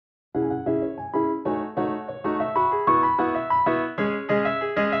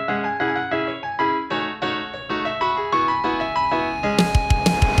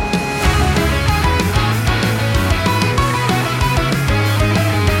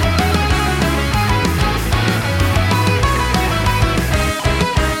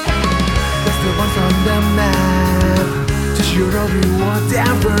You'll be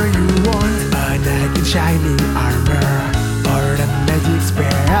whatever you want. A knight in shining armor, or a magic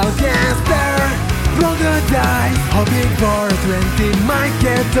spellcaster. Roll the dice, hoping for a 20 might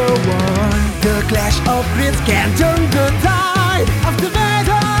get the one. The clash of grids can turn the tide of the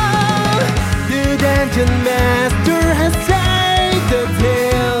battle. The dungeon master has saved the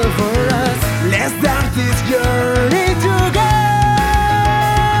tale for us. Let's start this journey together.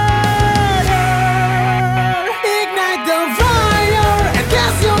 Ignite the fire and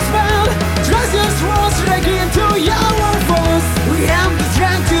cast your spell. Trust your swords straight into your foes. We have the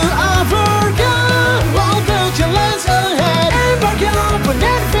strength to overcome all the challenges ahead. Embark on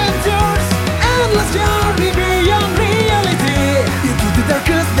adventures, endless journey beyond reality, into the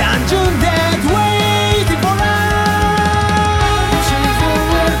darkest dungeon that waiting for us. Pushing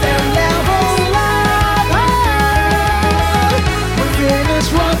forward and level up. We finish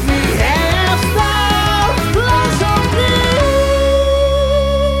what we have started. Lots of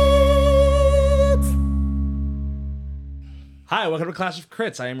needs. Hi, welcome to Clash of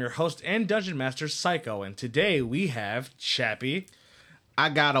Crits. I am your host and Dungeon Master, Psycho, and today we have Chappie. I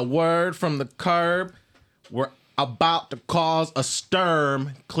got a word from the curb. We're about to cause a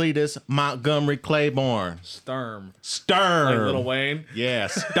sturm. Cletus Montgomery Claiborne. Sturm. Sturm. Like Lil Wayne. Yeah,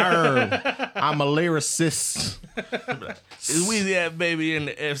 sturm. I'm a lyricist. Is Weezy that baby and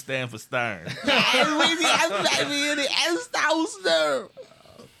the F stand for Stern?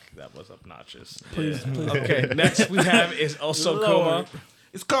 That was obnoxious. Please. Okay, next we have is also Coma.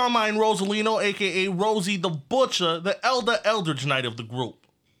 It's Carmine Rosalino, a.k.a. Rosie the Butcher, the Eldridge Knight of the group.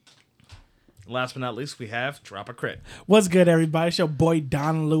 Last but not least, we have Drop a Crit. What's good, everybody? It's your boy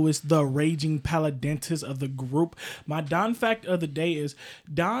Don Lewis, the raging paladintus of the group. My Don fact of the day is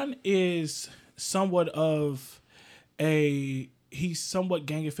Don is somewhat of he's somewhat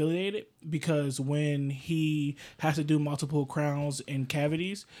gang affiliated because when he has to do multiple crowns and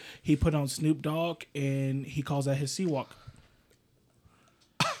cavities, he put on Snoop Dogg and he calls that his sea walk.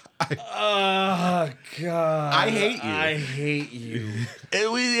 Oh, God. I hate you. I hate you. And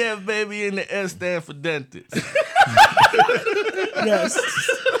Weezy that baby and the F stand for dentist. Yes.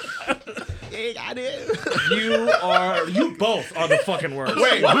 You both are the fucking worst.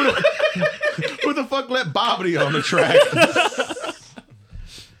 Wait, who the fuck let Bobbity on the track?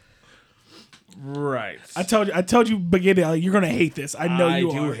 Right. I told you beginning, you're gonna hate this. I know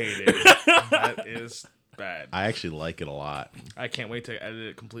you do are. hate it. That is bad. I actually like it a lot. I can't wait to edit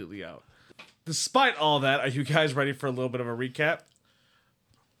it completely out. Despite all that, are you guys ready for a little bit of a recap?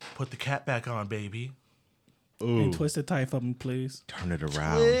 Put the cat back on, baby. Ooh, And twist it tight for me, please. turn it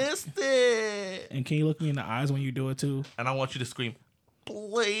around. Twist it. And can you look me in the eyes when you do it too? And I want you to scream,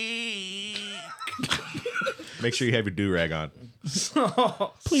 Blake. Make sure you have your do-rag on.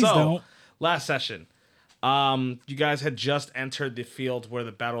 Please don't. Last session, you guys had just entered the field where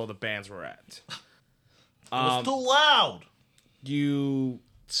the Battle of the Bands were at. It was too loud. You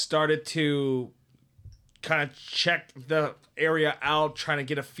started to kind of check the area out, trying to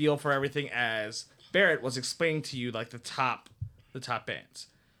get a feel for everything as Barrett was explaining to you like the top bands.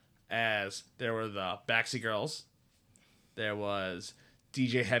 As there were the Backseat Girls, there was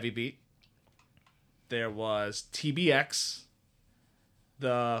DJ Heavybeat, there was TBX,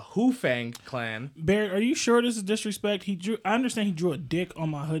 the Hu Fang Clan. Barrett, are you sure this is disrespect? I understand he drew a dick on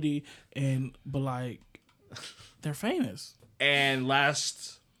my hoodie, but like, they're famous. And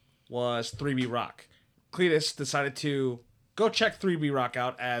last was 3B Rock. Cletus decided to go check 3B Rock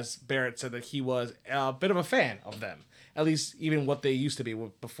out as Barrett said that he was a bit of a fan of them. At least even what they used to be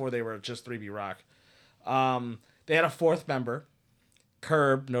before they were just 3B Rock. They had a fourth member,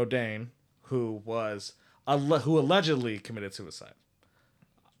 Curb No Dane, who allegedly committed suicide.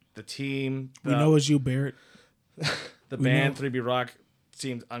 The team... We know it's you, Barrett. The band, 3B Rock,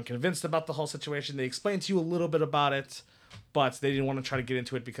 seemed unconvinced about the whole situation. They explained to you a little bit about it, but they didn't want to try to get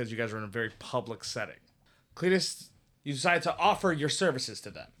into it because you guys were in a very public setting. Cletus, you decided to offer your services to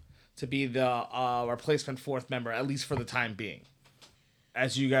them to be the replacement fourth member, at least for the time being.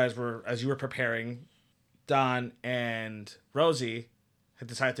 As you were preparing, Don and Rosie had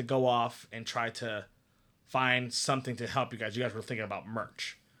decided to go off and try to find something to help you guys. You guys were thinking about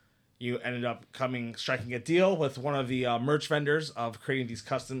merch. You ended up striking a deal with one of the merch vendors of creating these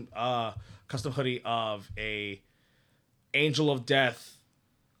custom hoodie of a Angel of Death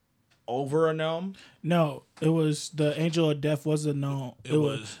over a gnome. No, it was the Angel of Death was a gnome. It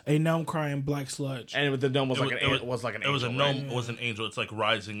was a gnome crying black sludge. And the gnome was an angel. It was a gnome. Right? It was an angel. It's like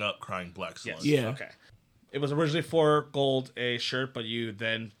rising up, crying black sludge. Yes. Yeah. Okay. It was originally 4 gold a shirt, but you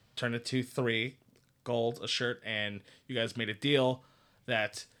then turned it to 3 gold a shirt, and you guys made a deal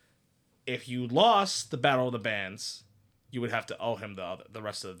that if you lost the Battle of the Bands, you would have to owe him the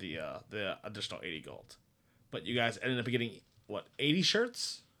rest of the additional 80 gold. But you guys ended up getting, 80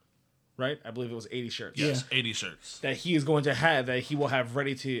 shirts? Right? I believe it was 80 shirts. Yes, 80 shirts. That he is going to have, that he will have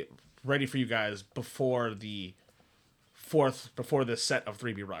ready for you guys before the set of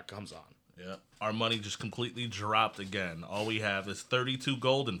 3B Rock comes on. Yeah. Our money just completely dropped again. All we have is 32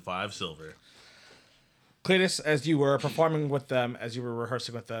 gold and 5 silver. Cletus, as you were performing with them, as you were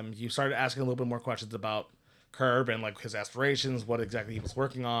rehearsing with them, you started asking a little bit more questions about Curb and like his aspirations, what exactly he was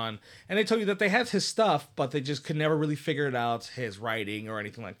working on. And they told you that they have his stuff, but they just could never really figure it out, his writing or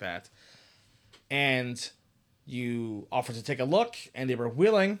anything like that. And you offered to take a look, and they were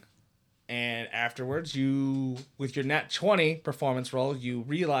willing. And afterwards, you, with your nat 20 performance roll, you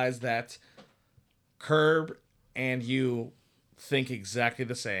realize that Curb and you think exactly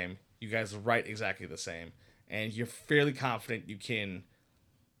the same. You guys write exactly the same. And you're fairly confident you can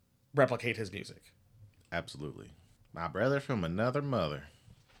replicate his music. Absolutely. My brother from another mother.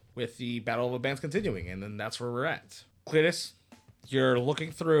 With the Battle of the Bands continuing, and then that's where we're at. Cletus, you're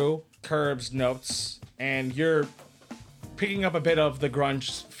looking through Curb's notes, and you're picking up a bit of the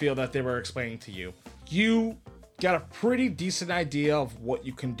grunge feel that they were explaining to you. You got a pretty decent idea of what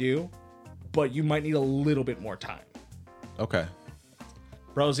you can do, but you might need a little bit more time. Okay.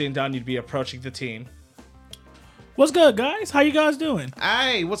 Rosie and Don, you'd be approaching the team. What's good, guys? How you guys doing?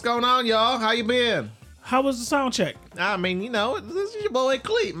 Hey, what's going on, y'all? How you been? How was the sound check? I mean, this is your boy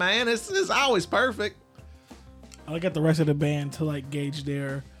Cleet, man. It's always perfect. I'll get the rest of the band to like gauge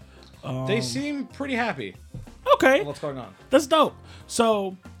their. They seem pretty happy. Okay, What's going on? that's dope.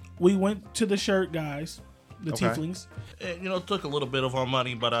 So we went to the shirt guys, the Okay. tieflings. It took a little bit of our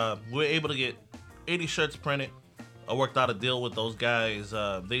money, but we were able to get 80 shirts printed. I worked out a deal with those guys.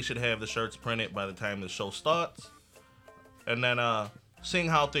 They should have the shirts printed by the time the show starts. And then, seeing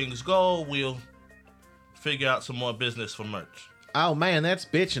how things go, we'll figure out some more business for merch. Oh, man, that's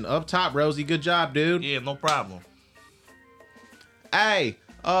bitching. Up top, Rosie. Good job, dude. Yeah, no problem. Hey,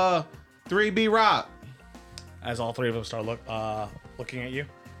 3B Rock. As all three of them start looking at you.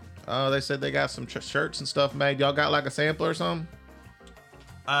 They said they got some shirts and stuff made. Y'all got like a sampler or something?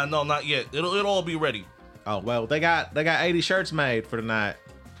 No, not yet. It'll all be ready. Oh, well, they got 80 shirts made for tonight.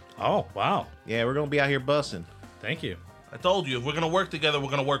 Oh, wow. Yeah, we're going to be out here busting. Thank you. I told you, if we're gonna work together, we're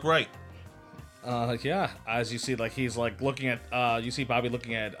gonna work right. Yeah. As you see, like, he's like looking at, you see Bobby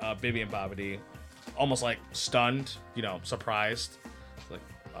looking at Bibby and Bobbity, almost like stunned, surprised.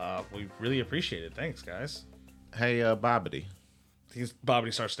 Like, we really appreciate it. Thanks, guys. Hey, Bobbity.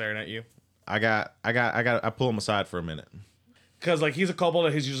 Bobbity starts staring at you. I pull him aside for a minute. Cause like he's a kobold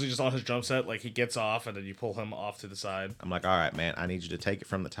and he's usually just on his drum set. Like he gets off and then you pull him off to the side. I'm like, all right, man, I need you to take it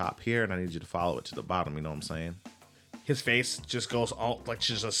from the top here and I need you to follow it to the bottom. You know what I'm saying? His face just goes all like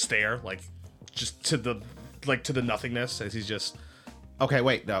just a stare, like just to the nothingness as he's just. Okay,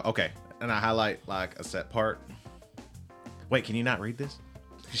 wait, no, okay. And I highlight like a set part. Wait, can you not read this?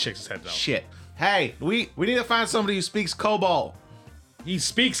 He shakes his head no. Shit. Hey, we need to find somebody who speaks Cobalt. He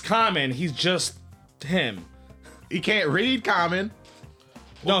speaks common. He's just him. He can't read common.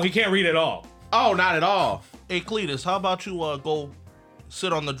 No, he can't read at all. Oh, not at all. Hey, Cletus, how about you go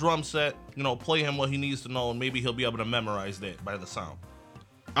sit on the drum set, play him what he needs to know, and maybe he'll be able to memorize that by the sound.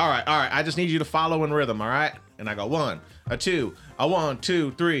 All right. I just need you to follow in rhythm, all right? And I go 1, a 2, a 1,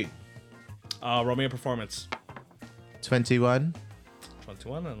 2, 3. Roll me a performance. 21.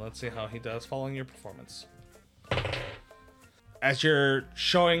 21, and let's see how he does following your performance. As you're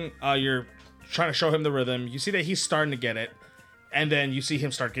trying to show him the rhythm, you see that he's starting to get it, and then you see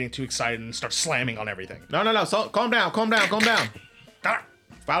him start getting too excited and start slamming on everything. No. So calm down.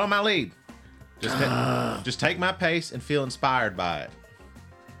 Follow my lead. Just take my pace and feel inspired by it.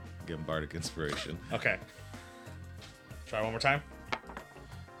 Give him bardic inspiration. Okay. Try one more time.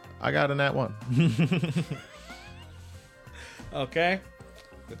 I got in that one. Okay.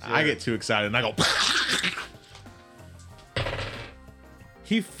 I get too excited and I go.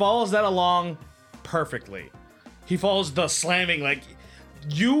 He follows that along perfectly. He follows the slamming, like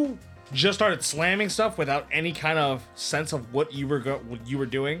you just started slamming stuff without any kind of sense of what you were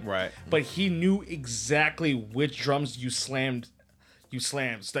doing. Right. But he knew exactly which drums you slammed.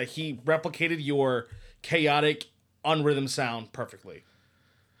 So that he replicated your chaotic, unrhythm sound perfectly.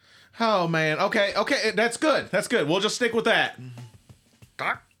 Oh man. Okay. That's good. We'll just stick with that.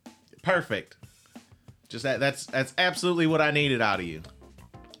 Perfect. Just that's absolutely what I needed out of you.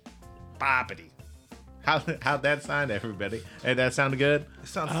 Boppity. How'd that sound, everybody? Hey, that sounded good? It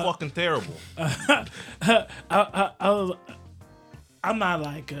sounds fucking terrible. I'm not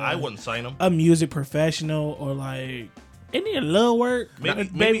like I wouldn't sign him. a music professional or like any little work.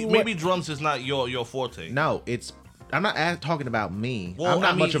 Maybe drums is not your forte. No, it's I'm not talking about me. Well, I'm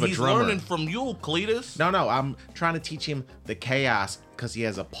not much of a he's drummer. learning from you, Cletus. No, I'm trying to teach him the chaos because he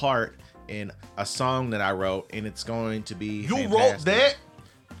has a part in a song that I wrote, and it's going to be You fantastic. wrote that?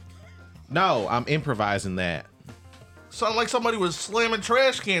 No, I'm improvising that. Sound like somebody was slamming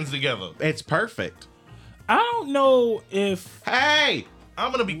trash cans together. It's perfect. I don't know if Hey,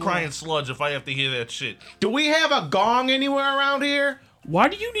 I'm gonna be crying sludge if I have to hear that shit. do we have a gong anywhere around here? why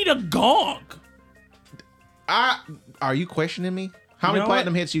do you need a gong? Are you questioning me? How many know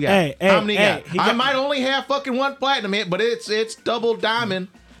platinum what? hits you got? Hey, How many hey, you he got? I got- might only have fucking one platinum hit, but it's double diamond.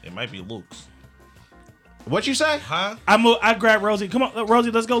 It might be Luke's. What you say? Huh? I grab Rosie. Come on,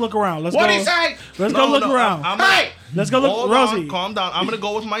 Rosie. Let's go look around. Let's What go. do you say? Let's go look around. Hey! Let's go look, Hold Rosie. on, calm down. I'm gonna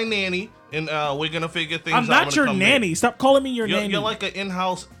go with my nanny, and we're gonna figure things out. I'm not when it your comes nanny. in. Stop calling me your You're, nanny. you're like an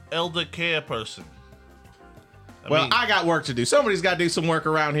in-house elder care person. Well, mean, I got work to do. Somebody's got to do some work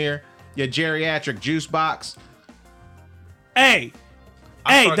around here. Your geriatric juice box. Hey,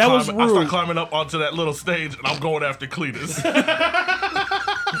 I hey, start that was climbing- I start rude. climbing up onto that little stage, and I'm going after Cletus.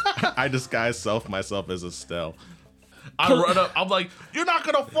 I disguise myself as Estelle. I run up. I'm like, "You're not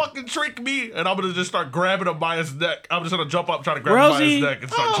gonna fucking trick me!" And I'm gonna just start grabbing him by his neck. I'm just gonna jump up, try to grab him by Rosie, his neck,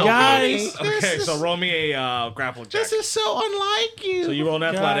 and start oh, choking guys. him. Okay, This so is- roll me a grappling check. This is so unlike you. So you roll in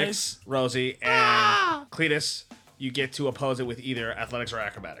athletics, Rosie, and Cletus. You get to oppose it with either athletics or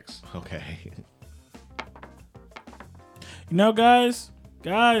acrobatics. Okay. You know, guys,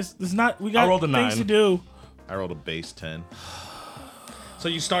 this is not. We got rolled a things 9. to do. I rolled a base 10. So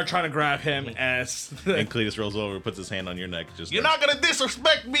you start trying to grab him as And Cletus rolls over, puts his hand on your neck. Just You're not gonna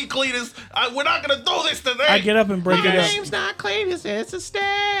disrespect me, Cletus. We're not gonna do this today. I get up and break it up. not Cletus, it's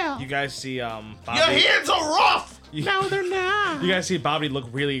Estelle. you guys see Your Bobby. hands are rough. No, they're not. You guys see Bobby look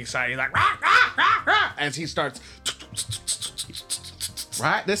really excited. He's like rah, rah, rah, rah, as he starts.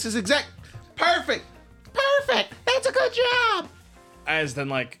 Right? This is perfect. Perfect. That's a good job. As then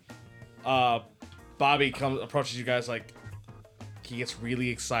Bobby approaches you guys like he gets really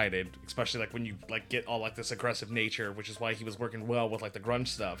excited, especially like when you like get all like this aggressive nature, which is why he was working well with like the grunge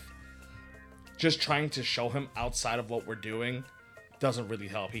stuff. Just trying to show him outside of what we're doing doesn't really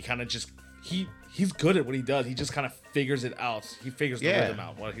help. He kind of just he's good at what he does. He just kind of figures it out. He figures the Yeah. rhythm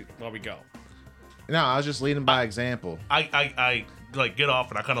out while we go. No, I was just leading by example. I like get off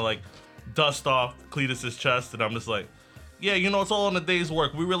and I kind of like dust off Cletus's chest, and I'm just like, yeah, you know, it's all in a day's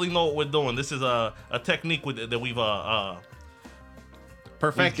work. We really know what we're doing. This is a technique that we've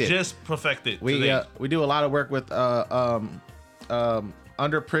Perfected. just perfected. We today. we do a lot of work with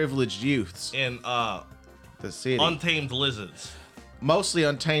underprivileged youths. And The city. untamed lizards. Mostly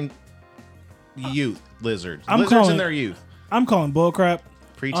untamed youth lizards. I'm Lizards calling- in their youth. I'm calling bullcrap.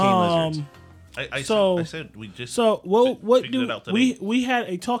 Preteen lizards. I So- said we just So what figured it do out today. we had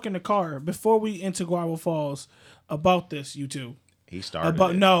a talk in the car before we into Guavofalls about this, you two. He started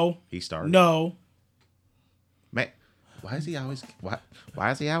About it. no. He started. No. Man, why does he always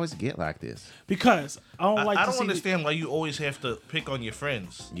get like this? Because I don't like I to don't see understand why you always have to pick on your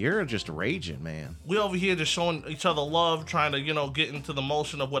friends. You're just raging, man. We over here just showing each other love, trying to, you know, get into the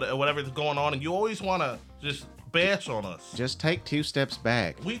motion of whatever's going on, and you always want to just bash on us. Just take 2 steps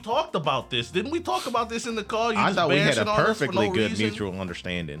back. We talked about this. Didn't we talk about this in the car? You I just thought we had bashing a on us for perfectly no good reason? mutual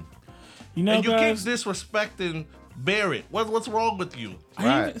understanding. you know, And you guys. keep disrespecting Barrett. What's wrong with you?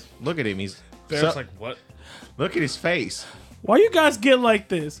 Right. Look at him. He's Barrett's so- like, what? look at his face. Why you guys get like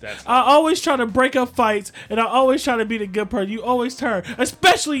this? That's- I always try to break up fights, and I always try to be the good person. You always turn,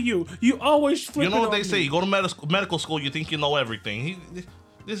 especially you. You always flip. You know it what on they say? me. You go to medical school, you think you know everything.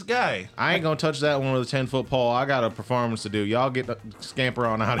 This guy. I ain't gonna touch that one with a 10-foot pole. I got a performance to do. Y'all get the scamper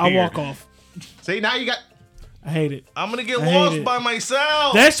on out of I here. walk off. See, now you got I hate it. I'm gonna get I hate lost it. by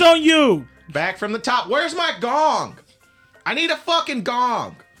myself. That's on you. back from the top. Where's my gong? I need a fucking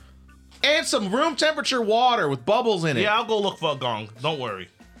gong. And some room temperature water with bubbles in it. Yeah, I'll go look for a gong. Don't worry.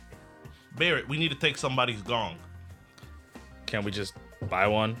 Barrett, we need to take somebody's gong. Can't we just buy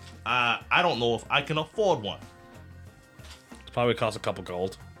one? I don't know if I can afford one. It probably costs a couple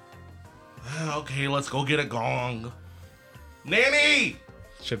gold. Okay, let's go get a gong. Nanny!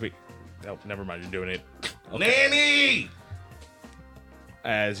 Should we? Oh, never mind. You're doing it. Nanny!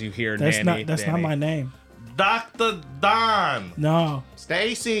 As you hear That's Nanny. not Danny. my name. Dr. Don! No.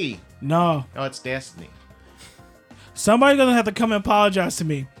 Stacy. No. No, it's Destiny. Somebody's gonna have to come and apologize to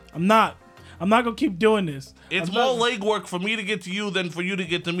me. I'm not gonna keep doing this. It's I'm more not- legwork for me to get to you than for you to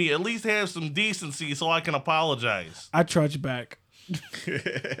get to me. At least have some decency so I can apologize. I trudge back.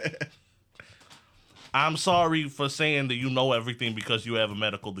 I'm sorry for saying that you know everything because you have a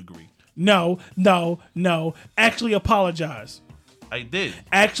medical degree. No. Actually apologize. I did.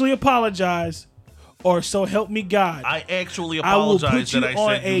 Actually apologize, or so help me God. I actually I will apologize put you that I on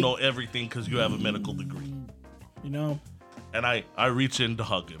said a- you know everything because you have a medical degree. You know, And I reach in to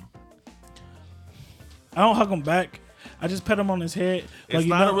hug him. I don't hug him back. I just pet him on his head. It's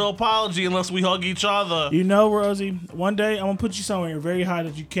not a real apology unless we hug each other. You know, Rosie, one day I'm gonna put you somewhere very high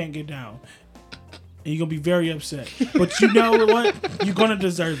that you can't get down, and you're gonna be very upset. But you know what? You're gonna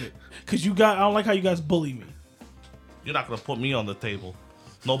deserve it, cause I don't like how you guys bully me. You're not gonna put me on the table.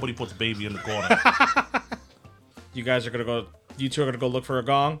 Nobody puts baby in the corner. You guys are gonna go. You two are gonna go look for a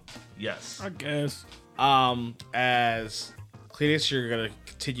gong. Yes. I guess. As Cletus, you're gonna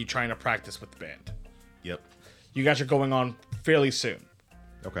continue trying to practice with the band. Yep. You guys are going on fairly soon.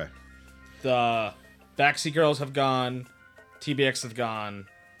 Okay. The Backseat Girls have gone, TBX have gone,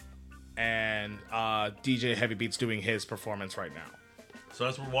 and DJ Heavy Beat's doing his performance right now. So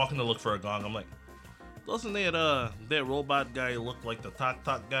as we're walking to look for a gong, I'm like, doesn't that robot guy look like the Tok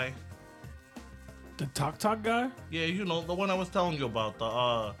Tok guy? The Tok Tok guy? Yeah, you know, the one I was telling you about,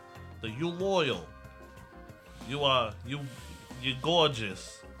 the you loyal. You're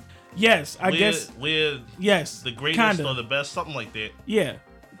gorgeous. Yes, I guess. We're Yes, the greatest kinda. or the best, something like that. Yeah.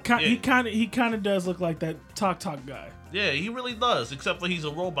 Yeah. He kind of does look like that Tok Tok guy. Yeah, he really does, except for he's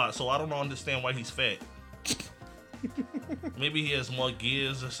a robot, so I don't understand why he's fat. Maybe he has more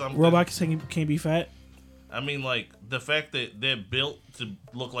gears or something. Robot can't be fat. I mean, like, the fact that they're built to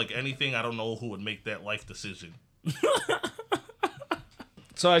look like anything, I don't know who would make that life decision.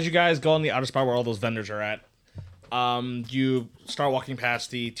 So as you guys go in the outer spot where all those vendors are at, you start walking past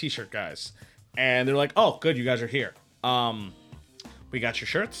the t-shirt guys, and they're like, "Oh, good, you guys are here. We got your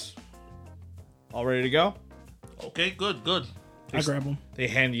shirts, all ready to go." Okay, good. I grab him. They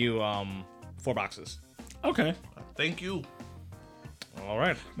hand you 4 boxes. Okay. Thank you. All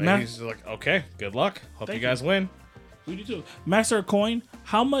right. Ma- And he's like, "Okay, good luck. Hope Thank you guys win." We do too. Master of coin.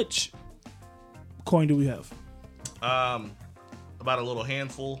 How much coin do we have? About a little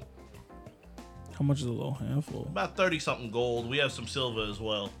handful. How much is a little handful? About 30-something gold. We have some silver as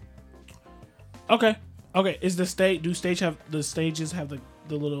well. Okay. Okay. Is the stage? Do stage have the stages have the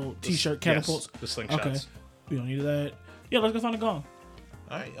little t-shirt catapults? Yes, the slingshots. Okay. We don't need that. Yeah. Let's go find a gong.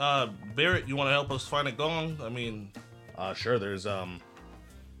 All right, Barrett, you want to help us find a gong? I mean, Sure. There's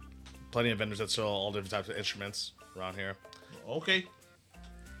plenty of vendors that sell all different types of instruments around here. okay.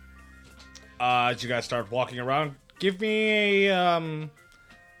 As you guys start walking around, give me a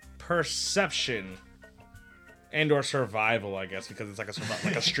perception and/or survival, I guess, because it's like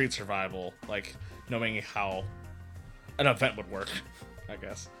like a street survival, like knowing how an event would work, I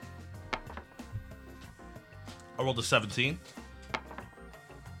guess. I rolled a 17.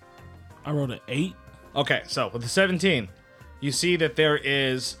 I rolled an 8. Okay, so with the 17, you see that there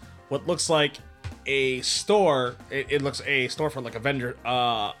is what looks like a store. It looks a store for like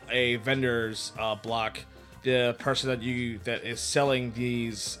a vendor's block. The person that is selling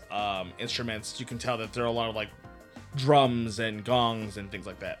these instruments, you can tell that there are a lot of like drums and gongs and things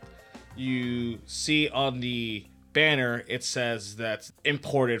like that. You see on the banner it says that's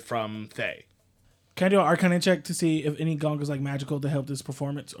imported from Thay. Can I do an Arcana check to see if any gong is like magical to help this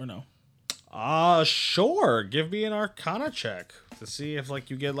performance or no? Sure. Give me an Arcana check to see if like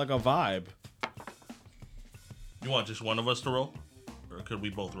you get like a vibe. You want just one of us to roll? Or could we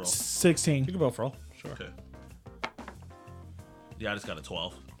both roll? 16. You can both roll. Sure. Okay. Yeah, I just got a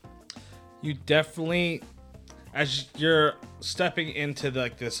 12. You definitely, as you're stepping into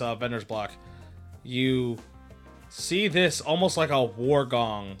this vendor's block, you see this almost like a war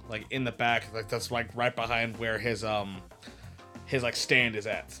gong, like in the back, like that's like right behind where his like stand is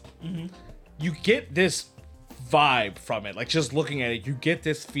at. Mm-hmm. You get this vibe from it, like just looking at it, you get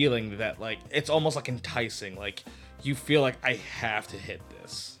this feeling that like it's almost like enticing, like you feel like I have to hit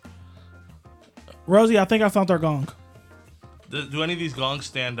this. Rosie, I think I found our gong. Do any of these gongs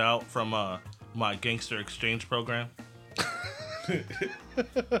stand out from my gangster exchange program?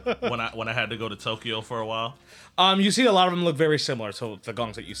 when I had to go to Tokyo for a while. You see a lot of them look very similar to the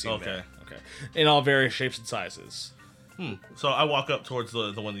gongs that you see Okay. there. Okay. In all various shapes and sizes. So I walk up towards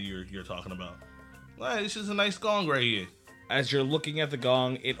the one that you're talking about. Hey, this is a nice gong right here. As you're looking at the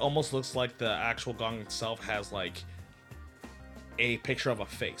gong, it almost looks like the actual gong itself has like a picture of a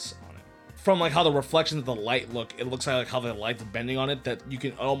face on it. From like how the reflections of the light look, it looks like how the light's bending on it, that you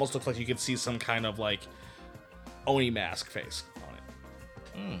can, it almost looks like you could see some kind of like Oni mask face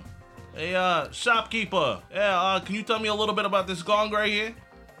on it. Hey, shopkeeper. Yeah, can you tell me a little bit about this gong right here?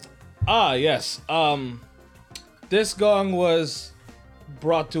 Yes. This gong was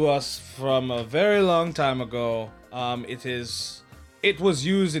brought to us from a very long time ago. It was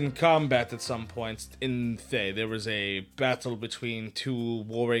used in combat at some points in Thay. There was a battle between two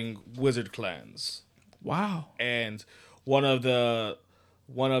warring wizard clans. Wow. And one of the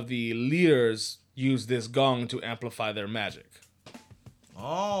leaders used this gong to amplify their magic.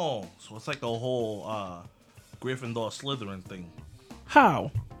 Oh, so it's like a whole Gryffindor Slytherin thing.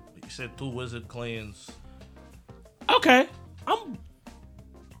 How? You said 2 wizard clans. Okay.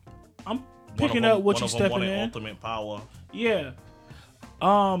 I'm picking up what you're stepping wanted in. ultimate power. Yeah.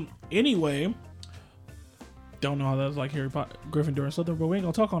 Anyway, don't know how that's like Harry Potter, Gryffindor, and Slytherin, but we ain't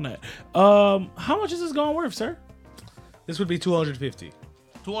gonna talk on that. How much is this going worth, sir? This would be 250.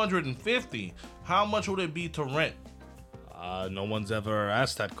 250. How much would it be to rent? No one's ever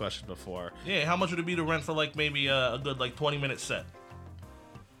asked that question before. Yeah, how much would it be to rent for like maybe a good like 20-minute set?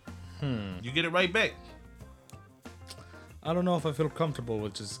 You get it right back. I don't know if I feel comfortable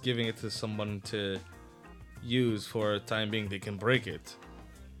with just giving it to someone to use for a time being. They can break it.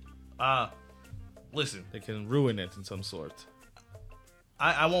 Listen, They can ruin it in some sort.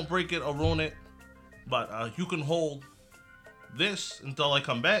 I won't break it or ruin it, but you can hold this until I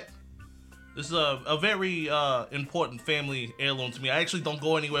come back. This is a very important family heirloom to me. I actually don't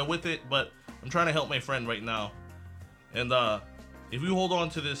go anywhere with it, but I'm trying to help my friend right now. And if you hold on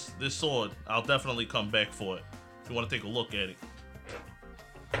to this sword, I'll definitely come back for it. If you want to take a look at it.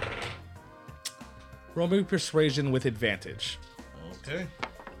 Roll me persuasion with advantage. Okay.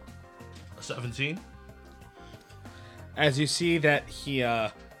 A 17. As you see that he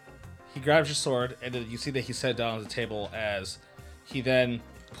grabs your sword, and then you see that he set it down on the table as he then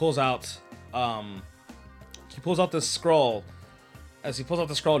pulls out this scroll. As he pulls out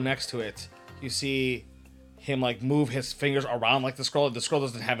the scroll next to it, you see him like move his fingers around like the scroll. The scroll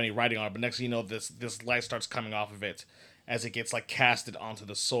doesn't have any writing on it, but next thing you know, this light starts coming off of it as it gets like casted onto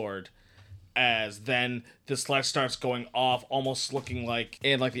the sword. As then this light starts going off, almost looking like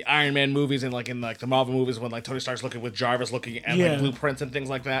in like the Iron Man movies and like in like the Marvel movies when like Tony Stark's looking with Jarvis looking at like blueprints and things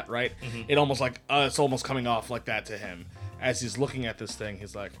like that, right? Mm-hmm. It almost like it's almost coming off like that to him. As he's looking at this thing,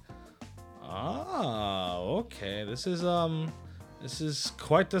 he's like, okay, this is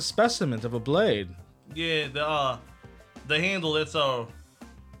quite the specimen of a blade. Yeah, the handle, it's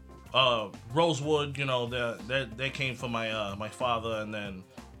rosewood, you know, that came from my father, and then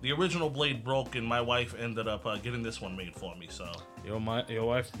the original blade broke, and my wife ended up getting this one made for me. So your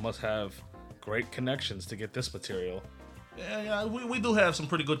wife must have great connections to get this material. Yeah, we do have some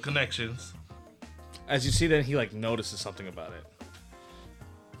pretty good connections. As you see, then he like notices something about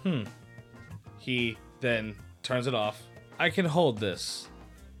it. He then turns it off. I can hold this,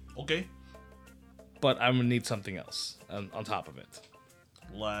 Okay. but I'm gonna need something else on top of it.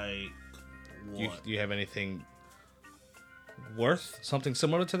 Like what? Do you have anything worth something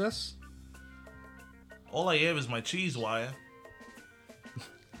similar to this? All I have is my cheese wire.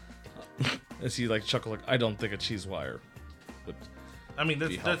 As he like chuckle like, I don't think a cheese wire would. I mean,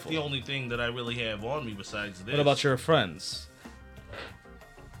 that's the only thing that I really have on me besides this. What about your friends?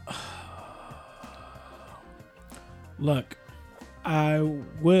 Look, I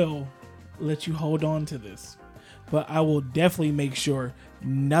will let you hold on to this, but I will definitely make sure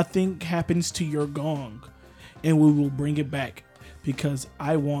nothing happens to your gong, and we will bring it back because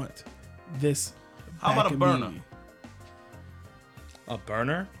I want this. How about a burner? A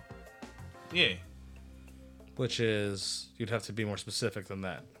burner? Yeah. Which is, you'd have to be more specific than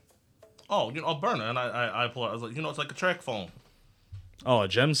that. Oh, you know, a burner, and I pull out. I was like, you know, it's like a track phone. Oh, a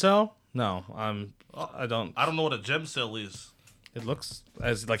gem cell? No, I don't. I don't know what a gem cell is. It looks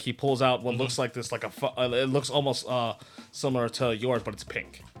as like he pulls out what looks like this, like it looks almost similar to yours, but it's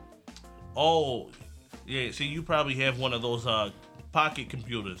pink. Oh, yeah. See, you probably have one of those pocket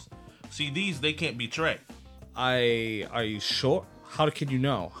computers. See, they can't be tracked. Are you sure? How can you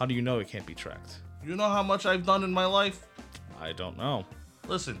know? How do you know it can't be tracked? You know how much I've done in my life? I don't know.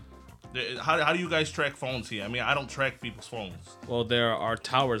 Listen, how do you guys track phones here? I mean, I don't track people's phones. Well, there are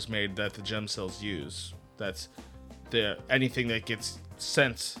towers made that the gem cells use. That's anything that gets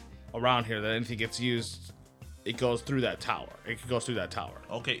sent around here, that anything gets used, it goes through that tower. It goes through that tower.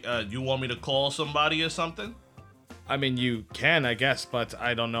 Okay, you want me to call somebody or something? I mean, you can, I guess, but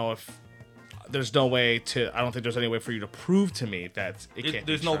I don't know if there's no way to. I don't think there's any way for you to prove to me that it can't.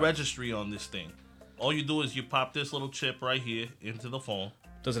 There's be no tracked. registry on this thing. All you do is you pop this little chip right here into the phone.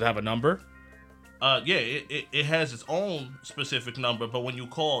 Does it have a number? Yeah, it has its own specific number, but when you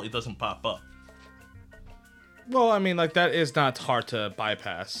call, it doesn't pop up. Well, I mean, like, that is not hard to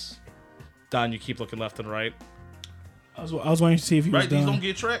bypass. Don, you keep looking left and right. I was waiting to see if you was Right, these done. don't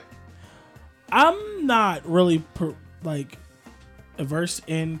get tracked. I'm not really averse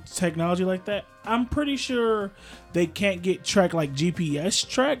in technology like that. I'm pretty sure they can't get tracked like GPS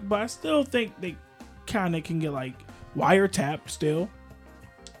tracked, but I still think they kind of can get like wiretapped still.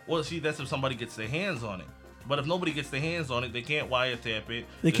 Well, see, that's if somebody gets their hands on it. But if nobody gets their hands on it, they can't wiretap it.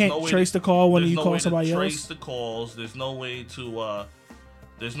 They can't trace the call when you call somebody else. Trace the calls. There's no way to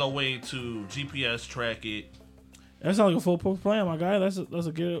GPS track it. That sounds like a foolproof plan, my guy. That's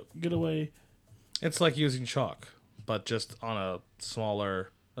a getaway. It's like using chalk, but just on a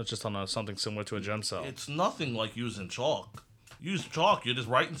smaller, just on something similar to a gem cell. It's nothing like using chalk. Use chalk, you're just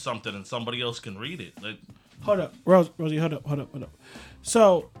writing something and somebody else can read it. Like, hold up, Rosie. Hold up.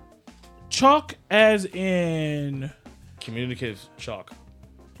 So, chalk as in Communicative chalk.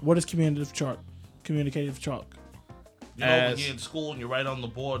 what is communicative chalk? Communicative chalk. you know, when you're in school and you write on the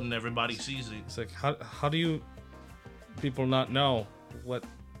board and everybody sees it. It's like, how do you people not know what?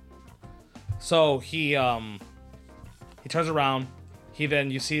 So he turns around.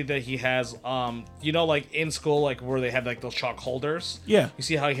 You see that he has like in school, like where they have like those chalk holders. Yeah. You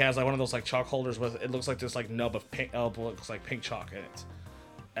see how he has like one of those like chalk holders with it looks like this like nub of pink, looks like pink chalk in it.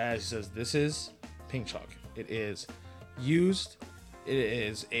 As he says, this is pink chalk. It is used. It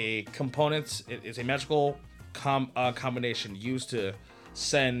is a component. It is a magical combination used to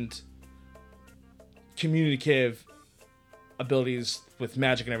send communicative abilities with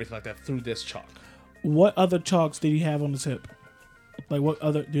magic and everything like that through this chalk. What other chalks did he have on his hip? Like, what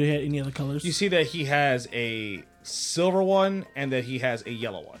other? Do he have any other colors? You see that he has a silver one and that he has a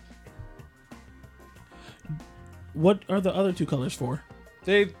yellow one. What are the other two colors for?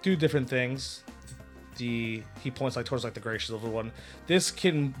 They do different things. He points like towards like the gray silver one. This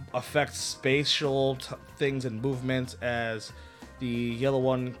can affect spatial things and movement, as the yellow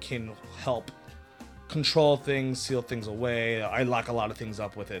one can help control things, seal things away. I lock a lot of things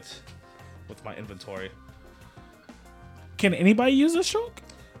up with it, with my inventory. Can anybody use this chalk?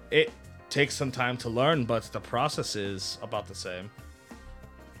 It takes some time to learn, but the process is about the same.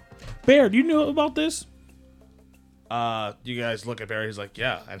 Bear, do you know about this? You guys look at Barry. He's like,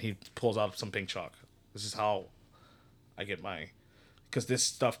 yeah, and he pulls out some pink chalk. This is how I get because this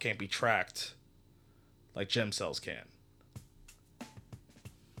stuff can't be tracked like gem cells can.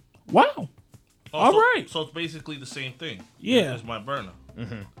 Wow. All right. So it's basically the same thing. Yeah. As my burner.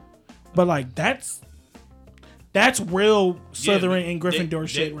 Mm-hmm. But like that's real Slytherin and Gryffindor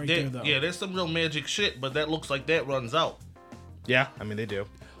shit right there, though. Yeah, there's some real magic shit, but that looks like that runs out. Yeah, I mean they do.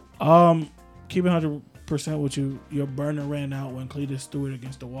 Keep it 100% with you. Your burner ran out when Cletus threw it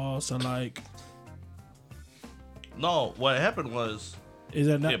against the wall. So like, no, what happened was is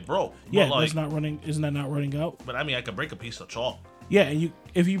that not? It broke. Yeah, that's not running. Isn't that not running out? But I mean, I could break a piece of chalk. Yeah, and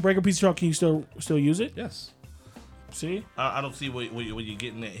if you break a piece of chalk, can you still use it? Yes. See, I don't see what you're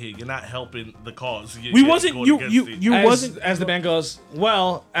getting at here. You're not helping the cause. You wasn't as the band goes.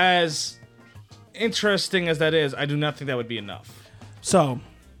 Well, as interesting as that is, I do not think that would be enough. So,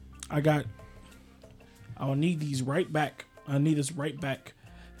 I will need these right back. I need this right back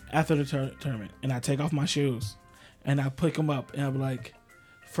after the tournament, and I take off my shoes, and I pick them up, and I'm like,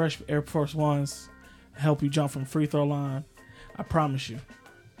 fresh Air Force Ones, help you jump from free throw line. I promise you.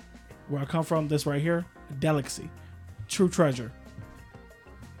 Where I come from, this right here, delicacy. True treasure.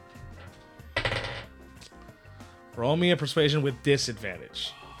 Roll me a persuasion with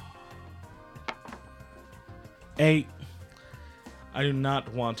disadvantage. 8. I do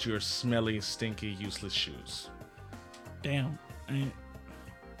not want your smelly, stinky, useless shoes. Damn. You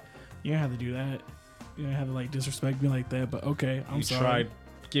don't have to do that. You don't have to like disrespect me like that, but okay, I'm sorry. You tried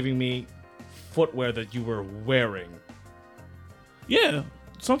giving me footwear that you were wearing. Yeah.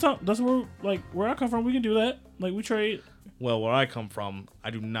 Sometimes that's where I come from, we can do that. Like we trade. Well, where I come from,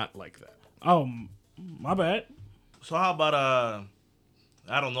 I do not like that. Oh, my bad. So how about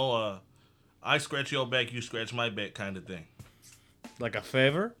I don't know, I scratch your back, you scratch my back kind of thing. Like a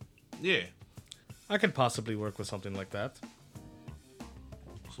favor? Yeah. I could possibly work with something like that.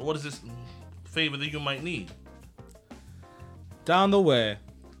 So what is this favor that you might need? Down the way,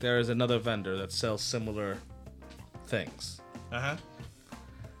 there is another vendor that sells similar things. Uh-huh.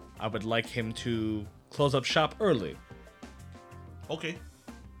 I would like him to close up shop early. Okay.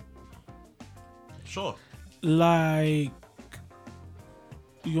 Sure. Like,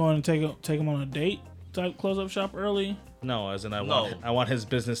 you want to take him on a date? Type close up shop early? No, as in I want his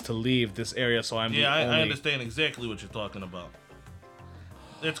business to leave this area, so I'm I understand exactly what you're talking about.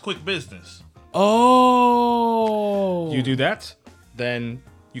 It's quick business. Oh. You do that, then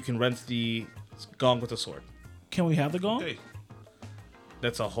you can rent the gong with the sword. Can we have the gong? Okay.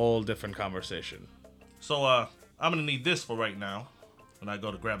 That's a whole different conversation. So, I'm gonna need this for right now. When I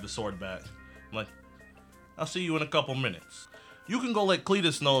go to grab the sword back. I'm like, I'll see you in a couple minutes. You can go let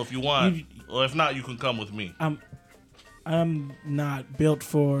Cletus know if you want, or if not, you can come with me. I'm not built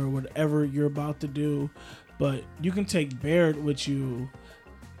for whatever you're about to do, but you can take Baird with you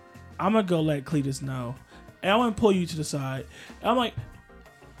I'm gonna go let Cletus know, and I'm gonna pull you to the side. And I'm like,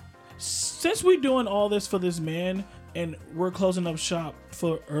 since we're doing all this for this man, and we're closing up shop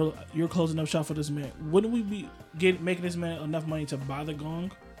for, or you're closing up shop for this man, wouldn't we be making this man enough money to buy the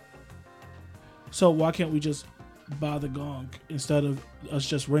gong? So why can't we just buy the gong instead of us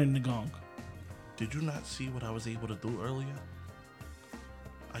just renting the gong? Did you not see what I was able to do earlier?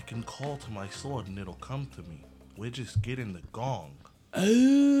 I can call to my sword and it'll come to me. We're just getting the gong. Oh.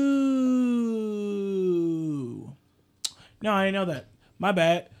 No, I didn't know that. My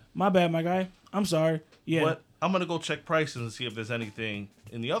bad, my guy. I'm sorry. Yeah. But I'm gonna go check prices and see if there's anything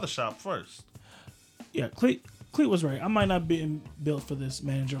in the other shop first. Yeah, Cleet was right. I might not be built for this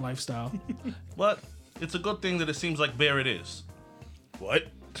manager lifestyle. But it's a good thing that it seems like Barrett is. What?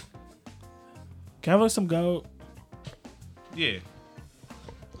 Can I have some gold? Yeah.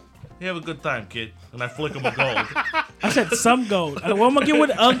 You have a good time, kid. And I flick him a gold. I said some gold. What am I get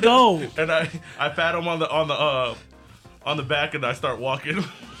with a gold? And I pat him on the back and I start walking.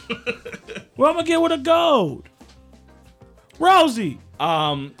 What am I get with a gold? Rosie,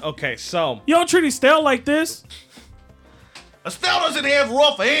 Okay, so you don't treat Estelle like this. Estelle doesn't have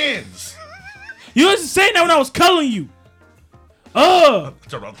rough hands. You wasn't saying that when I was culling you. We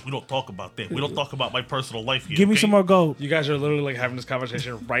don't talk about that. We don't talk about my personal life here. Give me okay? some more gold. you guys are literally like having this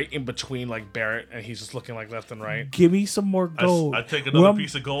conversation right in between like Barrett, and he's just looking like left and right. Give me some more gold. I take another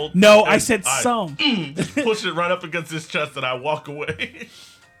piece of gold. No, and I said some. Push it right up against his chest and I walk away.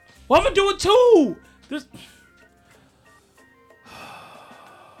 Well, I'm gonna do it too.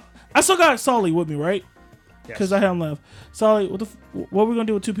 I still got Sully with me, right? Because I have him left. Sully, what are we gonna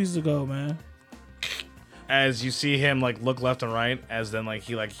do with 2 pieces of gold, man? As you see him like look left and right, as then like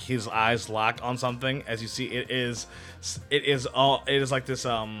he like his eyes lock on something. As you see, it is like this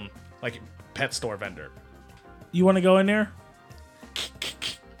like pet store vendor. You want to go in there?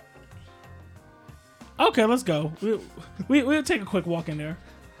 Okay, let's go. We'll take a quick walk in there.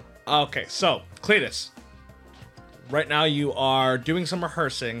 Okay, so Cletus, right now you are doing some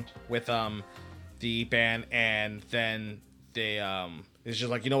rehearsing with the band, and then they it's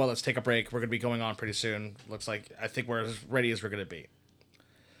just like, you know what, let's take a break. We're gonna be going on pretty soon. Looks like I think we're as ready as we're gonna be.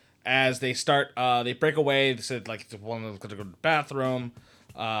 As they start, they break away. They said like one of them's gonna go to the bathroom.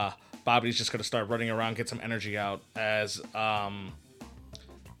 Bobby's just gonna start running around, get some energy out. As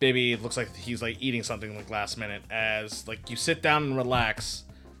Baby looks like he's like eating something like last minute. As like you sit down and relax,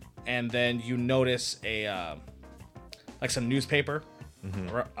 and then you notice a like some newspaper.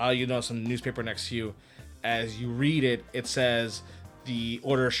 Or, you know, some newspaper next to you. As you read it, it says the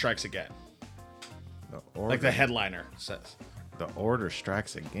order strikes again. Like the headliner says. The order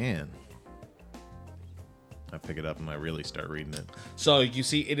strikes again. I pick it up and I really start reading it. So you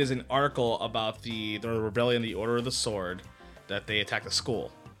see, it is an article about the rebellion, the Order of the Sword, that they attacked a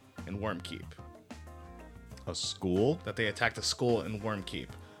school in Wormkeep. A school? That they attacked a school in Wormkeep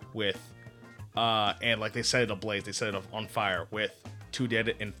with, and like they set it ablaze, they set it on fire with 2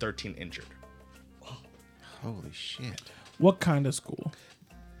 dead and 13 injured. Holy shit. What kind of school?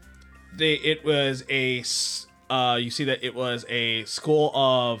 It was a, you see that it was a school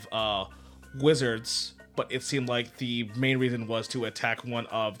of wizards, but it seemed like the main reason was to attack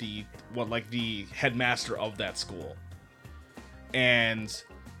the headmaster of that school. And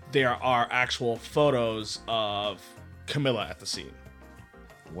there are actual photos of Camilla at the scene.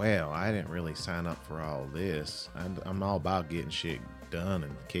 Well, I didn't really sign up for all this. I'm all about getting shit done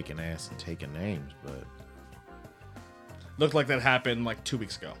and kicking ass and taking names, but Looked like that happened like 2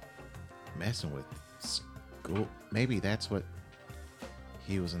 weeks ago. messing with school, maybe that's what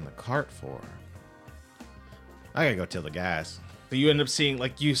he was in the cart for. I gotta go tell the guys. So you end up seeing,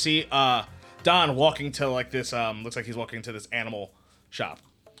 like, you see Don walking to like this, looks like he's walking to this animal shop.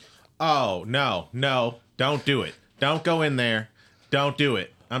 Oh, no, don't do it. Don't go in there. Don't do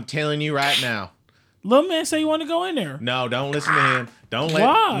it. I'm telling you right now. Little man say you want to go in there. No, don't listen to him. Don't let.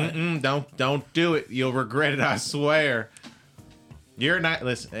 Why? Don't do it. You'll regret it. I swear. You're not.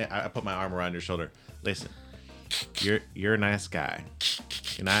 Listen. I put my arm around your shoulder. Listen. You're a nice guy,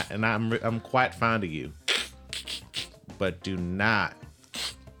 and I'm quite fond of you. But do not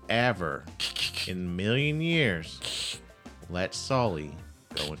ever, in a million years, let Sully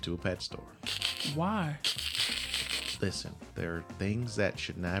go into a pet store. Why? Listen, there are things that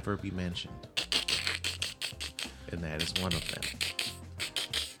should never be mentioned. And that is one of them.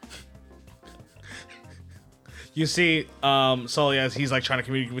 You see Sully as he's like trying to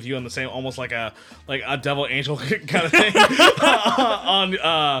communicate with you on the same, almost like a devil angel kind of thing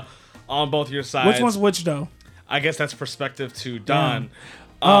on both your sides. Which one's which though? I guess that's perspective to Don.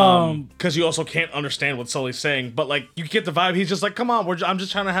 Because you also can't understand what Sully's saying, but like you get the vibe. He's just like, "Come on, I'm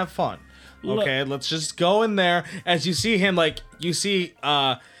just trying to have fun." Okay, let's just go in there. As you see him, like you see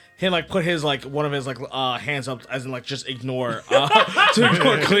him like put his like one of his like hands up, as in like just ignore to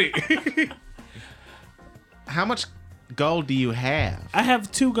ignore Cleet. How much gold do you have? I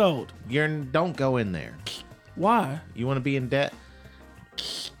have 2 gold. Don't go in there. Why? You want to be in debt?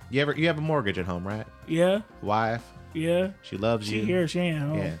 You have a mortgage at home, right? Yeah. Wife. Yeah. She loves She you. here, she ain't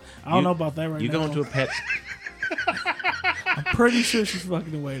home. Yeah. I don't know about that right now. You go into a pet. I'm pretty sure she's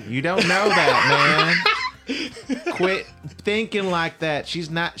fucking away. You don't know that, man. Quit thinking like that. She's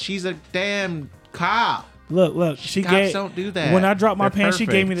not. She's a damn cop. Look. She Cops gave. don't do that. When I dropped my They're pants, she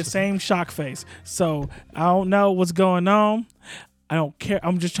gave me the perfect. same shock face. So I don't know what's going on. I don't care.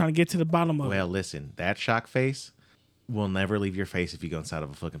 I'm just trying to get to the bottom of it. Well, listen. That shock face will never leave your face if you go inside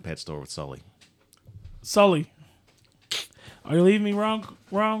of a fucking pet store with Sully. Sully, are you leaving me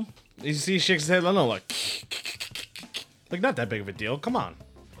wrong? You see, he shakes his head. I know, like not that big of a deal. Come on.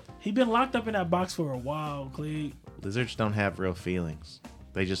 He been locked up in that box for a while, Cleet. Lizards don't have real feelings.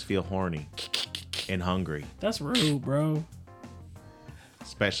 They just feel horny and hungry. That's rude, bro.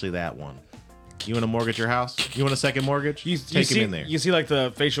 Especially that one. You want to mortgage your house? You want a second mortgage? You Take see, him in there. You see, like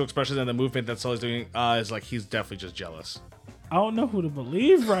the facial expressions and the movement that Sully's doing is like he's definitely just jealous. I don't know who to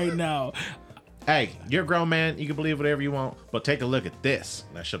believe right now. Hey, you're a grown man. You can believe whatever you want, but take a look at this.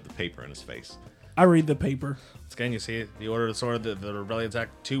 And I shoved the paper in his face. I read the paper. Again, you see it. The Order of the Sword, the rebellion attack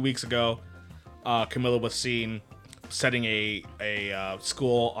 2 weeks ago. Camilla was seen setting a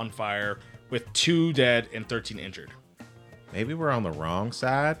school on fire with 2 dead and 13 injured. Maybe we're on the wrong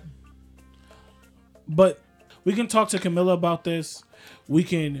side. But we can talk to Camilla about this. We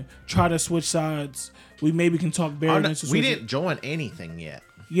can try to switch sides. We maybe can talk Baron. We didn't join anything yet.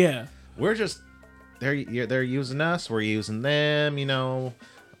 Yeah. We're just they're using us. We're using them. You know,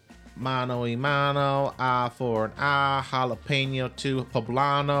 mano y mano, eye for an eye, jalapeno to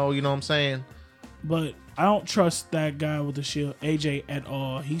poblano. You know what I'm saying? But I don't trust that guy with the shield, AJ, at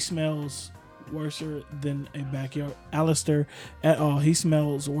all. He smells worse than a backyard. Alistair, at all. He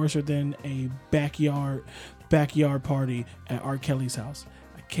smells worse than a backyard party at R. Kelly's house.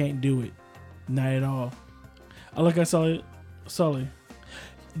 I can't do it. Not at all. I look at Sully.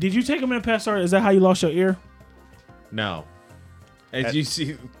 Did you take him in a pet store? Is that how you lost your ear? No. As you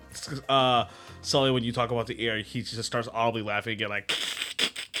see, Sully, when you talk about the ear, he just starts audibly laughing again, like.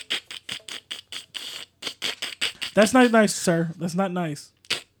 That's not nice, sir. That's not nice.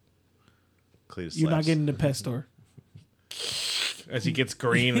 Cletus You're not slaps. getting the pet store. As he gets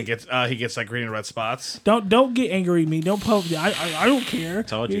green and he gets like green and red spots. Don't get angry at me. Don't poke me. I don't care.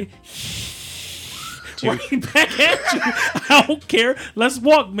 Told you. Right back at you. I don't care. Let's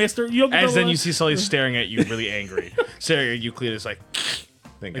walk, mister. As then you see Sully staring at you, really angry. Staring at you, Cletus, like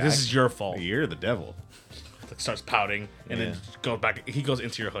this is your fault. You're the devil. Like, starts pouting and then goes back. He goes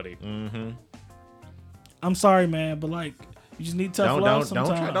into your hoodie. I'm sorry, man, but like you just need tough love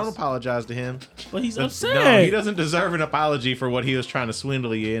sometimes. Don't apologize to him. But he's upset. No, he doesn't deserve an apology for what he was trying to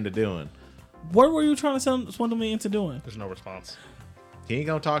swindle you into doing. What were you trying to swindle me into doing? There's no response. He ain't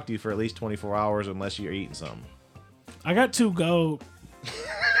gonna talk to you for at least 24 hours unless you're eating something. I got 2 gold.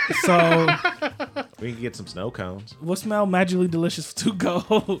 So We can get some snow cones. what smell magically delicious for 2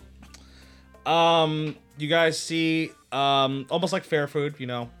 gold? You guys see almost like fair food, you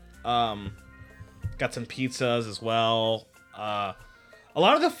know. Got some pizzas as well. A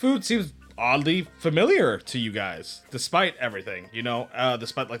lot of the food seems oddly familiar to you guys, despite everything, you know,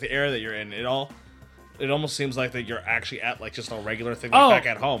 despite like the area that you're in. It almost seems like that you're actually at like just a regular thing like back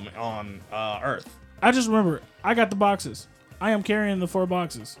at home on Earth. I just remember I got the boxes. I am carrying the 4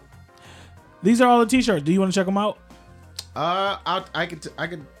 boxes. These are all the t-shirts. Do you want to check them out? I could,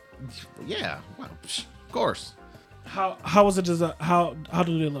 yeah, well, of course. How was it? How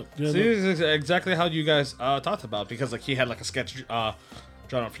do they look? Do they See, look? this is exactly how you guys talked about, because like he had like a sketch drawn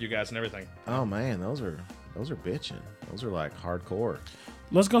up for you guys and everything. Oh man, those are bitching. Those are like hardcore.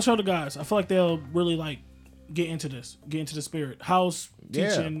 Let's go show the guys. I feel like they'll really like get into the spirit. How's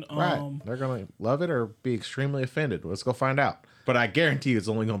teaching? Right. They're gonna love it or be extremely offended. Let's go find out. But I guarantee you it's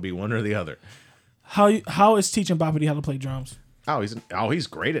only gonna be one or the other. How is teaching Boppity how to play drums? He's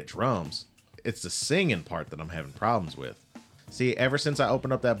great at drums. It's the singing part that I'm having problems with. See, ever since I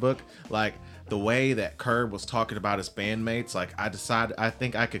opened up that book, like the way that Curb was talking about his bandmates, like I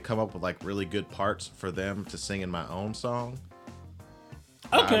think I could come up with like really good parts for them to sing in my own song.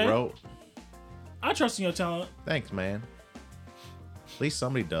 Okay. I wrote. I trust in your talent. Thanks, man. At least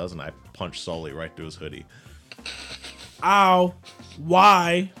somebody does, and I punch Sully right through his hoodie. Ow.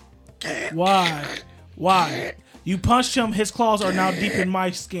 Why? You punched him. His claws are now deep in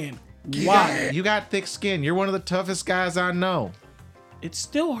my skin. Why? You got thick skin. You're one of the toughest guys I know. It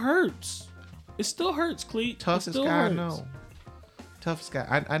still hurts. It still hurts, Cleet. Toughest guy I know. Toughest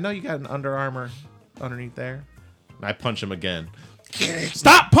guy. I know you got an Under Armour underneath there. I punch him again.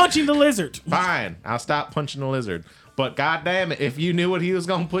 Stop punching the lizard. Fine, I'll stop punching the lizard. But goddamn it, if you knew what he was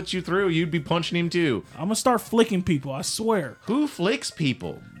gonna put you through, you'd be punching him too. I'm gonna start flicking people. I swear. Who flicks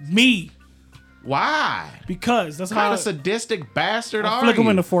people? Me. Why? Because that's What kind how of sadistic bastard I are flick you? him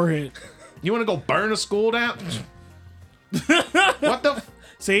in the forehead. You want to go burn a school down? What the?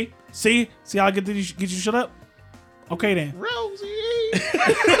 See how I get you shut up. Okay then. Rosie.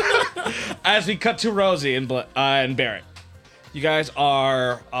 As we cut to Rosie and Barrett, you guys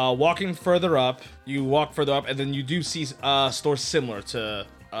are walking further up. You walk further up, and then you do see stores similar to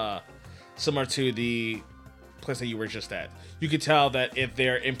the place that you were just at. You could tell that if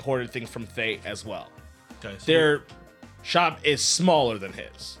they're imported things from Thay as well. Okay, so Their shop is smaller than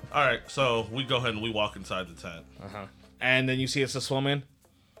his. all right, so we go ahead and we walk inside the tent. And then you see it's this woman.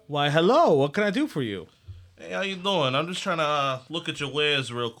 Why, hello. What can I do for you? Hey, how you doing? I'm just trying to look at your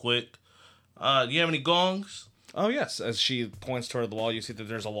wares real quick. Do you have any gongs? Oh, yes. As she points toward the wall, you see that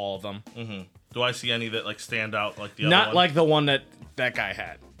there's a wall of them. Mm-hmm. Do I see any that like stand out like the other Not one? like the one that guy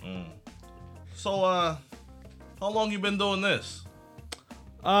had. So, how long you been doing this?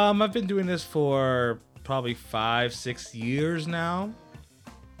 I've been doing this for probably 5-6 years now.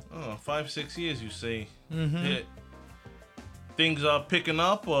 Oh, 5-6 years, you say. Mm-hmm. Yeah. Things are picking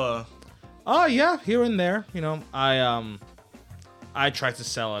up, or? Oh yeah, here and there. You know, I try to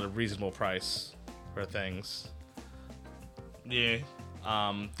sell at a reasonable price for things. Yeah.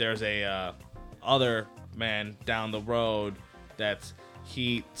 There's a other man down the road that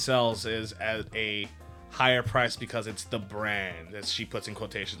he sells is at a higher price because it's the brand, as she puts in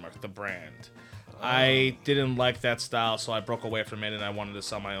quotation marks, the brand. I didn't like that style, so I broke away from it, and I wanted to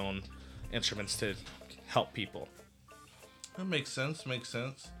sell my own instruments to help people. That makes sense.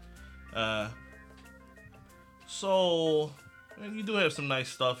 So, man, you do have some nice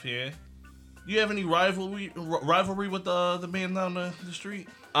stuff here. Do you have any rivalry with the man down the street?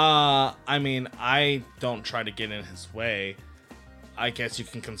 I mean, I don't try to get in his way. I guess you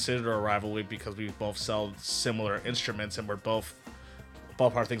can consider a rivalry because we both sell similar instruments, and both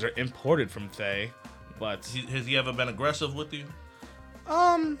our things are imported from Thay. But Has he ever been aggressive with you?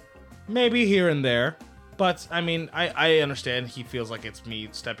 maybe here and there. But I mean, I understand he feels like it's me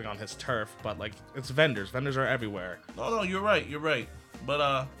stepping on his turf, but like it's vendors. Vendors are everywhere. No, you're right.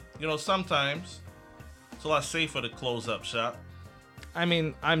 But sometimes it's a lot safer to close up shop. I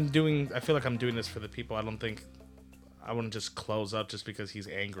mean, I feel like I'm doing this for the people. I don't think I wouldn't just close up just because he's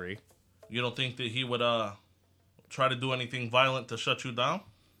angry. You don't think that he would try to do anything violent to shut you down?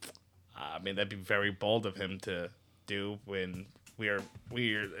 I mean, that'd be very bold of him to do when we're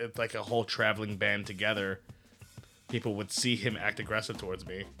it's like a whole traveling band together. People would see him act aggressive towards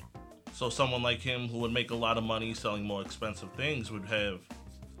me. So someone like him who would make a lot of money selling more expensive things would have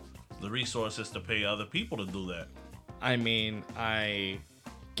the resources to pay other people to do that. I mean, I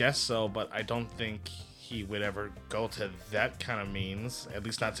guess so, but I don't think he would ever go to that kind of means. At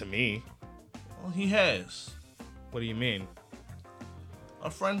least not to me. Well, he has. What do you mean? A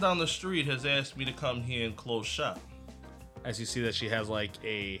friend down the street has asked me to come here and close shop. As you see that she has like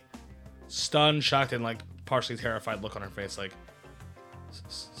a stunned, shocked, and like partially terrified look on her face, like,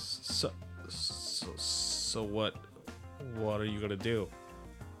 so what are you gonna do?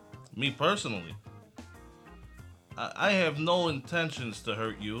 Me personally, I have no intentions to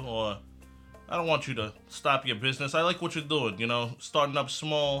hurt you, or I don't want you to stop your business. I like what you're doing, starting up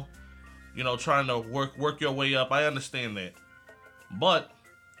small, trying to work your way up. I understand that. But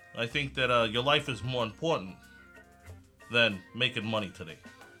I think that your life is more important than making money today.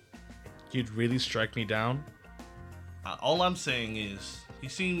 You'd really strike me down? All I'm saying is he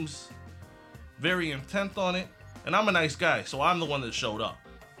seems very intent on it, and I'm a nice guy, so I'm the one that showed up.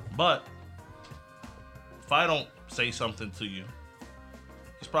 But if I don't say something to you,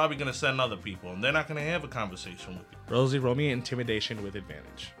 he's probably going to send other people, and they're not going to have a conversation with you. Rosie, roll me intimidation with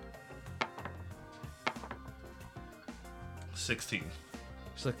advantage. 16.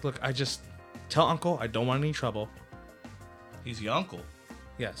 She's like, look, I just tell Uncle I don't want any trouble. He's your uncle.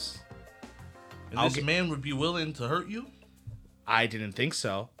 Yes. And I'll this man would be willing to hurt you? I didn't think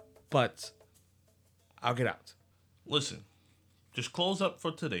so, but I'll get out. Listen, just close up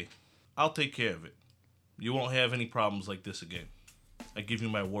for today. I'll take care of it. You won't have any problems like this again. I give you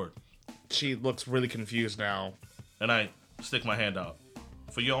my word. She looks really confused now. And I stick my hand out.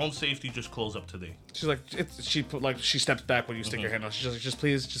 For your own safety, just close up today. She's like, she steps back when you stick your hand out. She's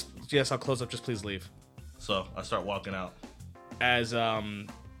like, yes, I'll close up. Just please leave. So I start walking out. As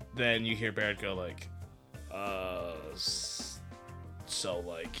then you hear Barrett go like, so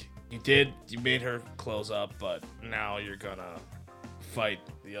like you made her close up, but now you're gonna fight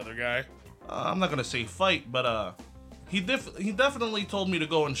the other guy. I'm not gonna say fight, but he definitely told me to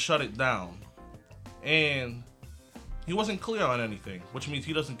go and shut it down, and he wasn't clear on anything, which means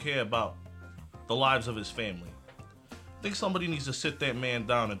he doesn't care about the lives of his family. I think somebody needs to sit that man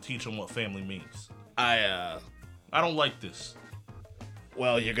down and teach him what family means. I don't like this.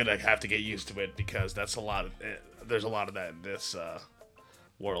 Well, you're gonna have to get used to it because there's a lot of that in this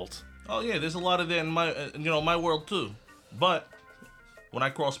world. Oh yeah, there's a lot of that in my world too. But when I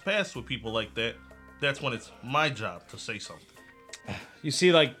cross paths with people like that, that's when it's my job to say something. You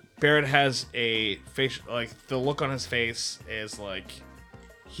see, like Barrett has a face, like the look on his face is like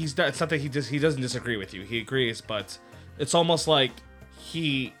it's not that he doesn't disagree with you. He agrees, but it's almost like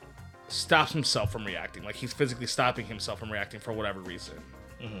he stops himself from reacting. Like he's physically stopping himself from reacting for whatever reason.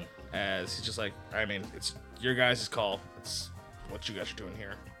 Mm-hmm. As he's just like, I mean, it's your guys' call. It's what you guys are doing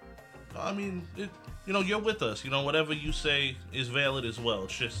here. I mean, you're with us. Whatever you say is valid as well.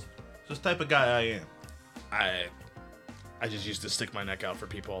 It's just this type of guy I am. I just used to stick my neck out for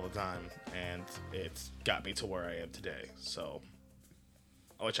people all the time, and it's got me to where I am today. So,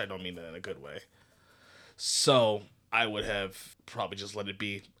 which I don't mean that in a good way. So I would have probably just let it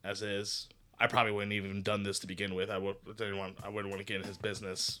be as is. I probably wouldn't even done this to begin with. I wouldn't want to get in his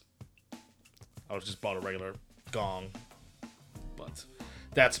business. I would have just bought a regular gong. But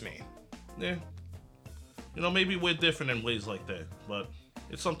that's me. Yeah. Maybe we're different in ways like that, but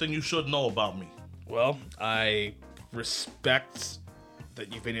it's something you should know about me. Well, I respect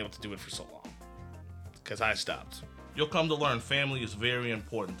that you've been able to do it for so long. Because I stopped. You'll come to learn family is very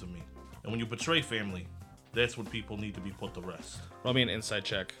important to me. And when you betray family, that's when people need to be put to rest. Roll me an insight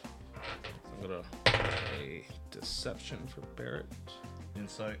check. I'm going to a deception for Barrett.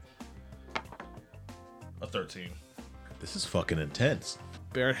 Insight. A 13. This is fucking intense.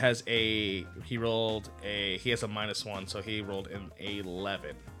 Barrett has he has a -1, so he rolled an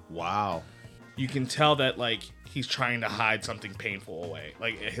 11. Wow. You can tell that, like, he's trying to hide something painful away.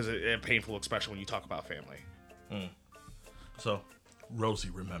 Like, his a painful expression when you talk about family. So, Rosie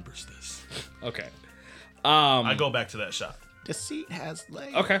remembers this. Okay. I go back to that shop. Deceit has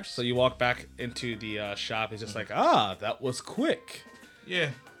legs. Okay, so you walk back into the shop. He's just like, that was quick. Yeah,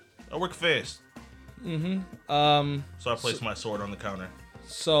 I work fast. Mm-hmm. So I place my sword on the counter.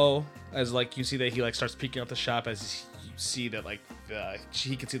 So, as, like, you see that he, like, starts peeking out the shop as you see that, like,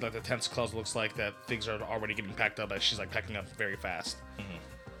 he can see, like, the tense clothes looks like that things are already getting packed up as she's, like, packing up very fast. Mm-hmm.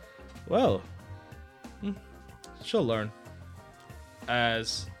 Well, she'll learn.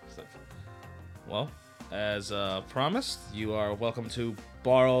 As promised, you are welcome to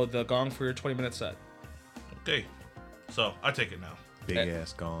borrow the gong for your 20-minute set. Okay, so I take it now. Big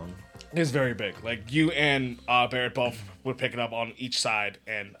ass gong. It's very big. Like, you and Barrett both would pick it up on each side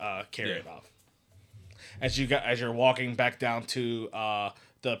and carry it off. As you're walking back down to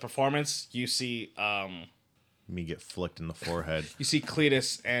the performance, you see Me get flicked in the forehead. you see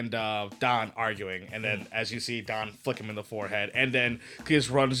Cletus and Don arguing, and then as you see Don flick him in the forehead, and then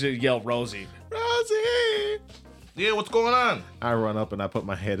Cletus runs to yell Rosie. Rosie! Yeah, what's going on? I run up and I put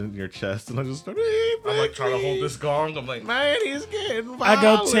my head in your chest and I just start. I'm like trying to hold this gong. I'm like, man, he's getting violent. I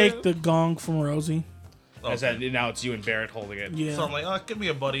go take the gong from Rosie. okay. As that, now it's you and Barrett holding it. Yeah. So I'm like, give me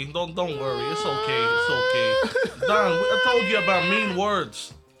a buddy. Don't worry. It's okay. It's okay. Don, I told you about mean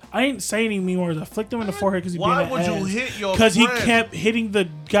words. I didn't say any mean words. I flicked him in the forehead because he Why being would an you ass. hit your Because he friend? kept hitting the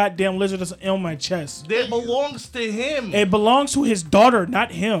goddamn lizard that's on my chest. That belongs to him. It belongs to his daughter,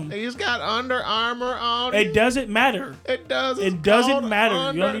 not him. He's got Under Armour on. It doesn't matter. It does. It doesn't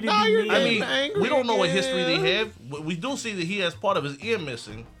matter. You don't need to Now be you're mean. I getting mean, angry we don't know what again. history they have. We do see that he has part of his ear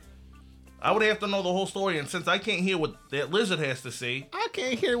missing. I would have to know the whole story, and since I can't hear what that lizard has to say, I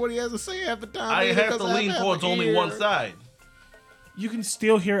can't hear what he has to say half the time. I either have to 'cause lean have towards an only ear. one side. You can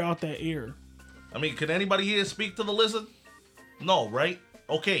still hear out that ear. I mean, can anybody here speak to the lizard? No, right?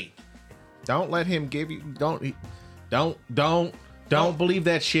 Okay. Don't let him give you. Don't believe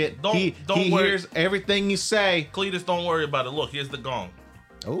that shit. Don't he worry. hears everything you say. Cletus, don't worry about it. Look, here's the gong.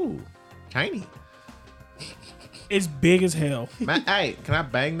 Oh, tiny. It's big as hell. Man, hey, can I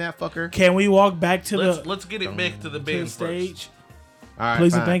bang that fucker? Can we walk back to Let's get it back to the the band stage? first. All right,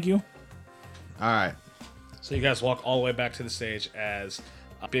 Please fine. and thank you. All right. So you guys walk all the way back to the stage as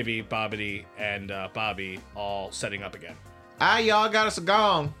Bibby, Bobbity, and Bobby all setting up again. Y'all got us a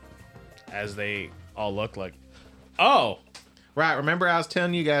gong. As they all look like, oh, Right, remember I was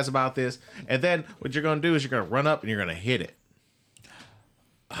telling you guys about this. And then what you're going to do is you're going to run up and you're going to hit it.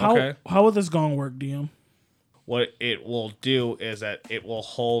 How Okay. how would this gong work, DM? what it will do is that it will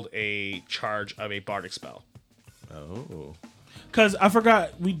hold a charge of a bardic spell. Oh. Because I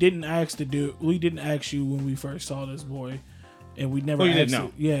forgot we didn't ask you when we first saw this boy, and we never. Oh, you asked didn't know.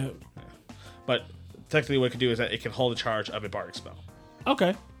 it. Yeah. But technically, what it can do is that it can hold a charge of a bardic spell.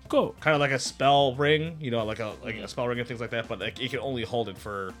 Okay. Cool. Kind of like a spell ring, like a spell ring and things like that. But like, it can only hold it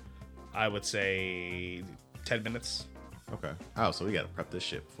for, I would say, 10 minutes. Okay. Oh, so we gotta prep this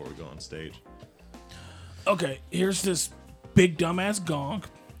shit before we go on stage. Okay. Here's this big dumbass gong.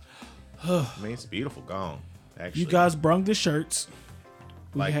 I mean, it's a beautiful gong. Actually, You guys brung the shirts.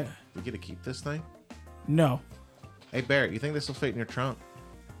 We like, had- we get to keep this thing. no. Hey Barrett, you think this will fit in your trunk?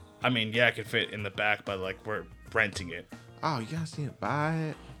 I mean, yeah, it can fit in the back, but like we're renting it. Oh, you guys need to buy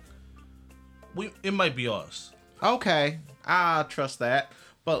it. It might be us. Okay, I trust that,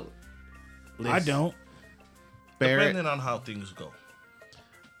 but I don't. Barrett, Depending on how things go.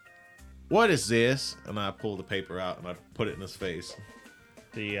 what is this? And I pull the paper out and I put it in his face.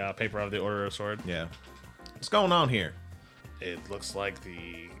 The paper of the Order of Sword. Yeah. What's going on here? It looks like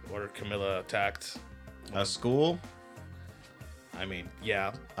the Order of Camilla attacked. A school? I mean,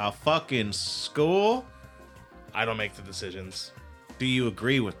 yeah, A fucking school? I don't make the decisions. Do you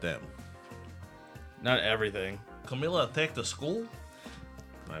agree with them? Not everything. Camilla attacked the school?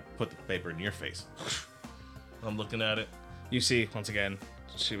 And I put the paper in your face. I'm looking at it. You see, once again,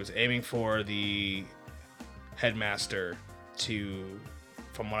 she was aiming for the headmaster to,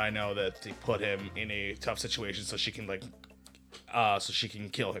 from what I know, that they put him in a tough situation so she can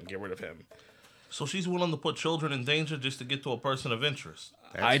kill him, get rid of him. So she's willing to put children in danger just to get to a person of interest.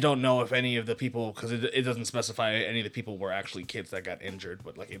 I don't know if any of the people, because it doesn't specify any of the people were actually kids that got injured,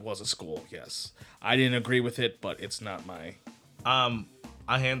 but like it was a school, yes. I didn't agree with it, but it's not my...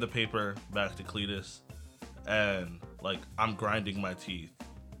 I hand the paper back to Cletus, and like I'm grinding my teeth,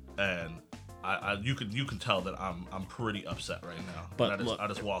 and you can tell that I'm pretty upset right now. But And look, I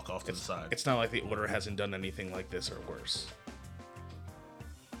just walk off to the side. It's not like the Order hasn't done anything like this or worse.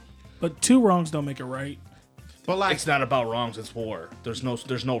 But two wrongs don't make it right. But like, It's not about wrongs, it's war. There's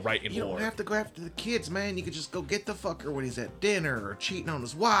no right in you war. don't have to go after the kids, man. You could just go get the fucker when he's at dinner or cheating on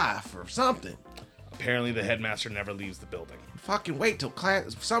his wife or something. Apparently the headmaster never leaves the building. Fucking wait till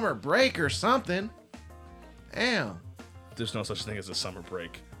summer break or something. Damn. There's no such thing as a summer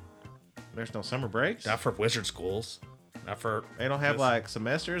break. There's no summer breaks? Not for wizard schools. Not for... They don't have this- like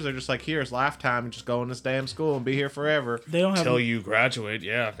semesters. They're just like, here's lifetime and just go in this damn school and be here forever. They don't have. Till you graduate,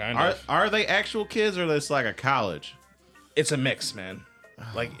 yeah, kind of. Are they actual kids or is this like a college? It's a mix, man.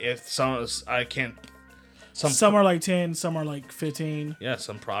 Like if some I can't Some are like 10, some are like 15. yeah,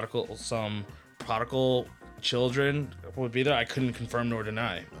 some prodigal children would be there. I couldn't confirm nor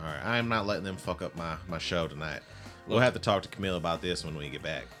deny. All right, I'm not letting them fuck up my show tonight. We'll have to talk to Camille about this when we get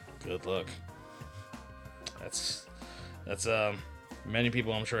back. Good luck. That's many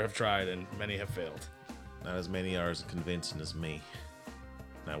people I'm sure have tried and many have failed. Not as many are as convincing as me.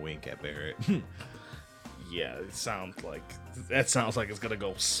 Now wink at Barrett. Yeah, that sounds like it's gonna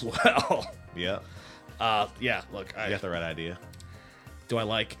go swell. Yeah, Yeah, look, you got the right idea. do I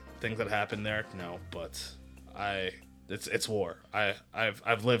like things that happen there? No, but it's war.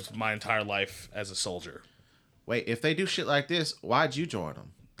 I've lived my entire life as a soldier. Wait, if they do shit like this, why'd you join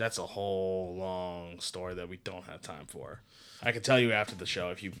them? That's a whole long story that we don't have time for. I can tell you after the show.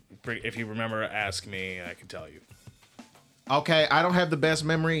 If you remember, ask me. I can tell you. Okay, I don't have the best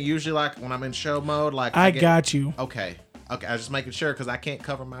memory. Usually, like when I'm in show mode, like I got you. Okay, I was just making sure because I can't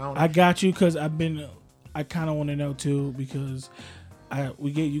cover my own. I got you because I kind of want to know too because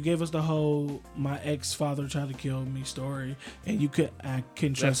you gave us the whole my ex father tried to kill me story and I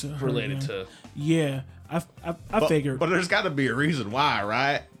couldn't trust That's her related again. to. Yeah, I figured But there's got to be a reason why,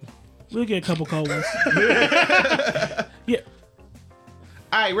 right? we'll get a couple cold ones. Yeah,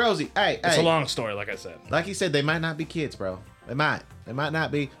 Hey, Rosie. Hey, It's a long story, like I said. Like you said, they might not be kids, bro. They might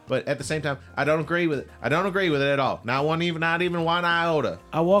not be. But at the same time, I don't agree with it. I don't agree with it at all. Not even one iota.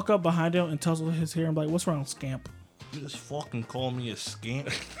 I walk up behind him and tussle his hair and be like, "What's wrong, scamp? You just fucking call me a scamp.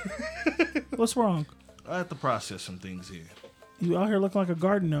 What's wrong? I have to process some things here. You out here looking like a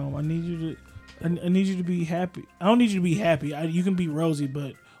garden gnome. I need you to be happy. I don't need you to be happy. You can be rosy,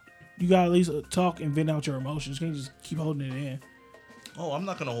 but you gotta at least talk and vent out your emotions. You can't just keep holding it in. Oh, I'm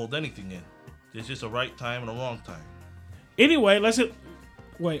not gonna hold anything in. There's just a right time and a wrong time. Anyway,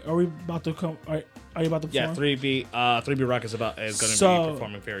 wait, are we about to come? Are you about to perform? Yeah, 3B Rock is going to be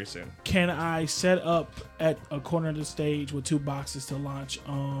performing very soon. Can I set up at a corner of the stage with two boxes to launch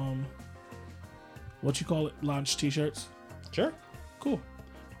launch t-shirts? Sure. Cool.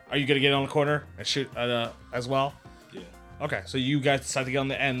 Are you gonna get on the corner and shoot as well? Yeah. Okay, so you guys decide to get on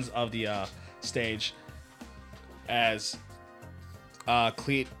the ends of the stage. as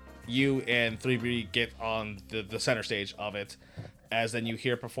Cleat, you and 3B get on the center stage of it, as then you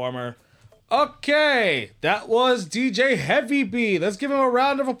hear performer, okay, that was DJ Heavy B. Let's give him a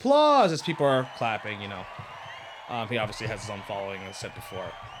round of applause as people are clapping, you know. He obviously has his own following, as said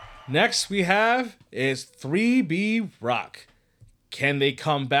before. Next we have is 3B Rock. Can they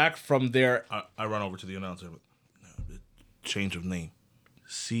come back from their... I run over to the announcer. Change of name.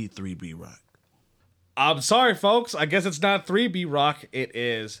 C3B Rock. I'm sorry, folks. I guess it's not 3B Rock. It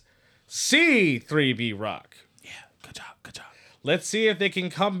is C3B Rock. Yeah, good job, good job. Let's see if they can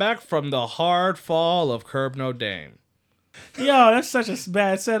come back from the hard fall of Curb No Dame. Yo, that's such a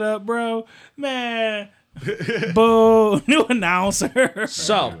bad setup, bro. Man. Boo. New announcer.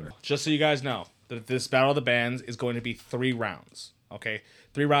 So, just so you guys know, that this Battle of the Bands is going to be 3 rounds. Okay?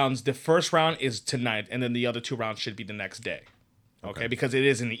 3 rounds. The first round is tonight, and then the other 2 rounds should be the next day. Okay? Because it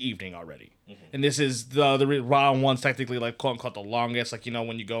is in the evening already. Mm-hmm. And this is the round one's technically like quote unquote the longest. Like, you know,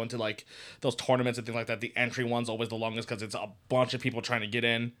 when you go into like those tournaments and things like that, the entry one's always the longest because it's a bunch of people trying to get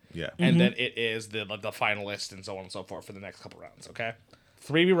in. Yeah. And then it is the finalists and so on and so forth for the next couple rounds. Okay?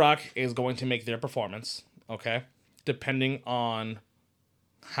 3B Rock is going to make their performance. Okay? Depending on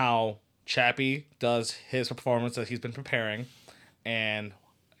how Chappie does his performance that he's been preparing, and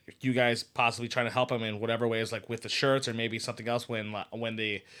you guys possibly trying to help him in whatever ways, like with the shirts or maybe something else when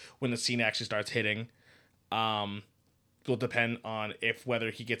the scene actually starts hitting, will depend on whether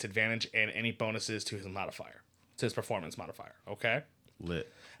he gets advantage and any bonuses to his modifier, to his performance modifier. Okay,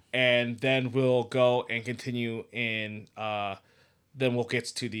 Lit. and then we'll go and continue in. Then we'll get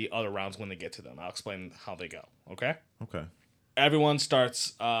to the other rounds when they get to them. I'll explain how they go. Okay. Okay. Everyone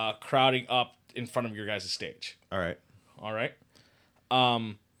starts crowding up in front of your guys' stage. All right. All right.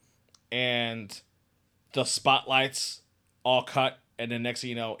 And the spotlights all cut, and then next thing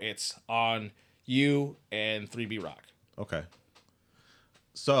you know, it's on you and 3B Rock. Okay.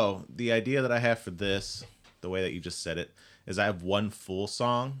 So the idea that I have for this, the way that you just said it, is I have one full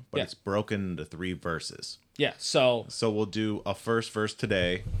song, but Yeah. it's broken into 3 verses. Yeah, so So we'll do a first verse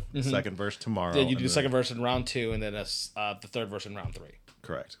today, second verse tomorrow. then you do and the second verse in round 2, and then the third verse in round 3.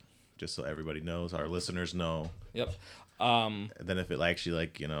 Correct. Just so everybody knows, our listeners know. Yep. And then if it actually,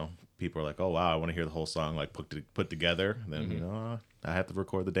 like, you know, people are like, oh, wow, I want to hear the whole song, like, put together, then, you know, I have to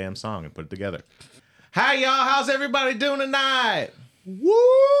record the damn song and put it together. Hi, y'all. How's everybody doing tonight? Woo!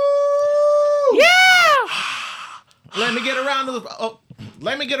 Yeah! Let me get a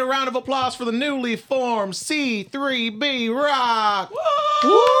round of applause for the newly formed C3B Rock.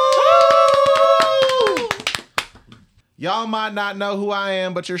 Woo! Y'all might not know who I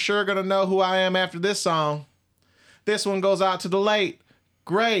am, but you're sure gonna know who I am after this song. This one goes out to the late,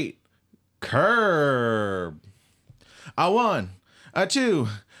 great Curb. A 1, a 2,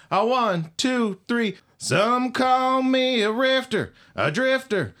 a 1, 2, 3. Some call me a rifter, a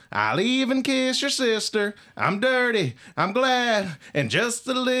drifter. I'll even kiss your sister. I'm dirty, I'm glad, and just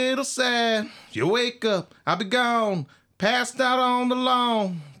a little sad. You wake up, I'll be gone, passed out on the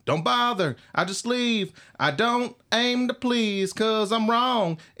lawn. Don't bother, I just leave. I don't aim to please, 'cause I'm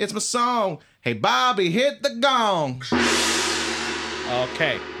wrong. It's my song. Hey, Bobby, hit the gong.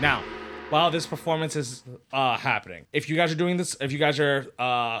 Okay, now, while this performance is happening, if you guys are doing this, if you guys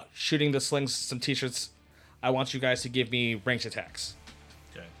are shooting the slings, some t-shirts, I want you guys to give me ranged attacks.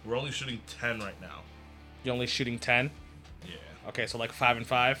 Okay. We're only shooting 10 right now. You're only shooting 10? Yeah. Okay, so like 5 and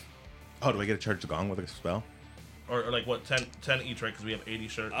 5? Oh, do I get to charge the gong with a spell? Or like what, 10 each, right? Because we have 80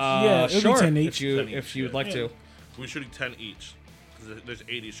 shirts. Yeah, it'll be sure, 10 each. 10 if each, you'd yeah. like to. We're shooting 10 each. Because there's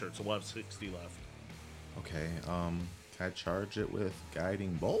 80 shirts, so we'll have 60 left. Okay, can I charge it with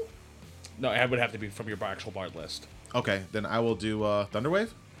Guiding Bolt? No, it would have to be from your actual bard list. Okay, then I will do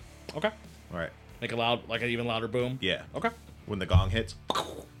Thunderwave. Okay. All right. Make a loud, like an even louder boom. Yeah. Okay. When the gong hits.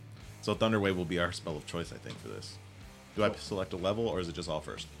 So Thunderwave will be our spell of choice, I think, for this. Do I select a level, or is it just all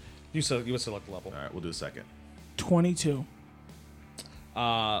first? You would select the level. All right, we'll do a second. 22.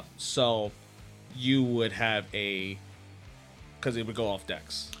 So you would have because it would go off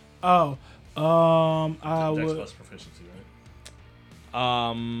dex. Oh, I Dex would. plus proficiency, right?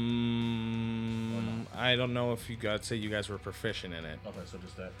 I don't know if you guys were proficient in it. Okay, so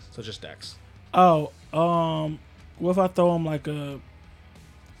just Dex. So just dex. Oh, what if I throw him like a?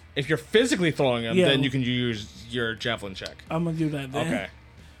 If you're physically throwing them, Yeah. then you can use your javelin check. I'm gonna do that then. Okay.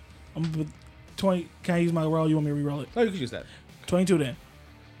 I'm gonna put 20. Can I use my roll? You want me to re-roll it? Oh, you can use that. 22 then.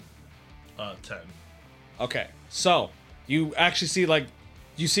 10. Okay. So you actually see you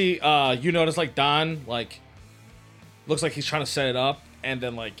notice like Don looks like he's trying to set it up, and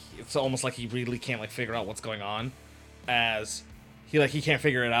then like it's almost like he really can't like figure out what's going on as he can't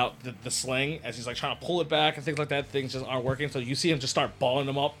figure it out, the sling, as he's like trying to pull it back and things like that. Things just aren't working. So you see him just start balling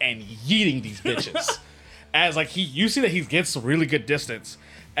them up and yeeting these bitches. As like you see that he gets a really good distance.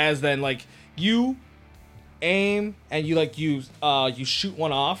 As then like you aim and you shoot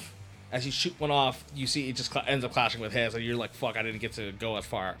one off. As you shoot one off, you see it just ends up clashing with his, and you're like, fuck, I didn't get to go as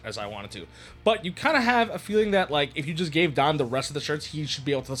far as I wanted to. But you kind of have a feeling that, like, if you just gave Don the rest of the shirts, he should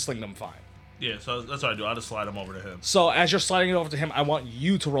be able to sling them fine. Yeah, so that's what I do. I just slide them over to him. So as you're sliding it over to him, I want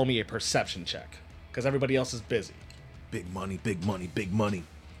you to roll me a perception check, because everybody else is busy. Big money, big money, big money.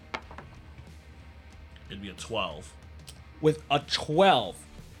 It'd be a 12. With a 12,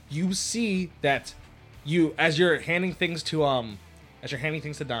 you see that as you're handing things to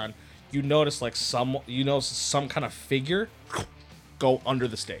Don, you notice like some kind of figure go under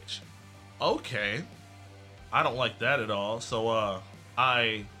the stage. Okay. I don't like that at all. So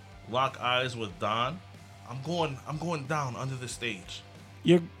I lock eyes with Don. I'm going down under the stage.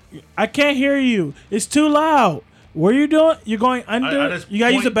 I can't hear you. It's too loud. What are you doing? You're going under? You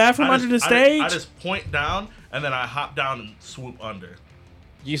gotta use the bathroom under the stage? I just point down and then I hop down and swoop under.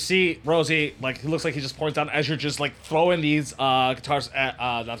 You see Rosie, like, he looks like he just points down as you're just like throwing these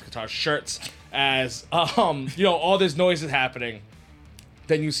shirts as all this noise is happening.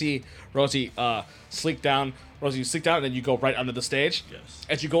 Then you see Rosie sleek down. Rosie, you sleek down and then you go right under the stage. Yes.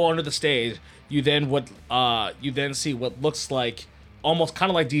 As you go under the stage, you then see what looks like almost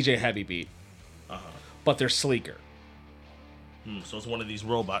kind of like DJ Heavy Beat. But they're sleeker. So it's one of these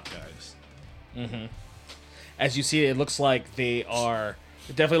robot guys. Mm-hmm. As you see, it looks like they are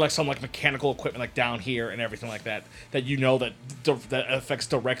definitely like some like mechanical equipment like down here and everything like that that that affects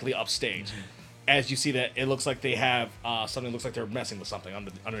directly upstage. Mm-hmm. As you see that, it looks like they have something looks like they're messing with something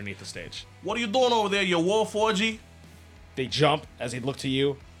underneath the stage. What are you doing over there, you wolf orgy? They jump as they look to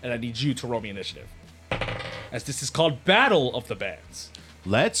you, and I need you to roll me initiative. As this is called Battle of the Bands.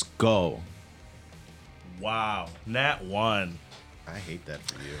 Let's go. Wow, Nat 1. I hate that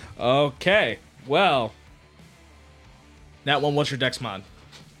for you. Okay, well, Nat 1, what's your dex mod?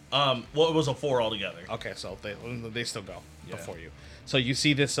 Well, it was a 4 altogether. Okay, so they still go before you. So you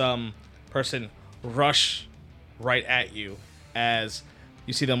see this person rush right at you as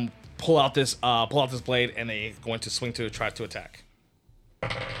you see them pull out this blade, and they going to swing to try to attack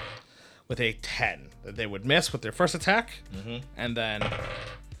with a 10. They would miss with their first attack, and then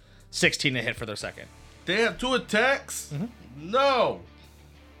 16 to hit for their second. They have 2 attacks? No.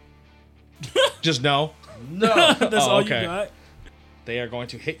 Just no. No. That's all you got. They are going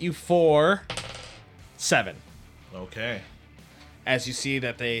to hit you for 7. Okay. As you see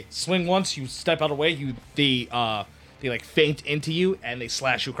that they swing once, you step out of the way, they like feint into you and they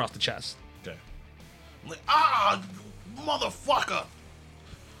slash you across the chest. Okay. I'm like, motherfucker!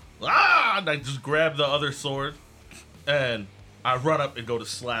 And I just grab the other sword and I run up and go to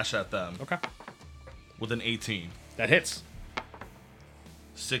slash at them. Okay. With an 18. That hits.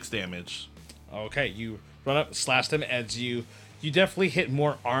 6 damage. Okay, you run up, slash them as you definitely hit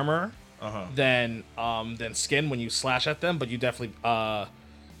more armor than skin when you slash at them, but you definitely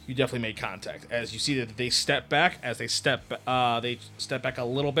made contact. As you see that they step back, they step back a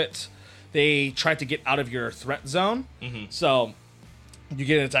little bit. They try to get out of your threat zone, so you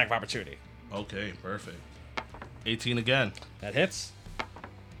get an attack of opportunity. Okay, perfect. 18 again. That hits.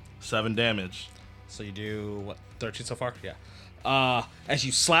 7 damage. So you do, what, 13 so far? Yeah. As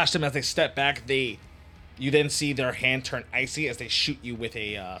you slash them as they step back, you then see their hand turn icy as they shoot you with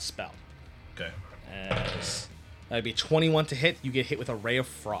a spell. Okay. As that'd be 21 to hit. You get hit with a Ray of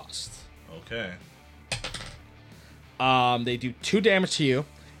Frost. Okay. They do 2 damage to you,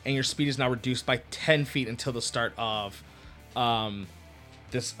 and your speed is now reduced by 10 feet until the start of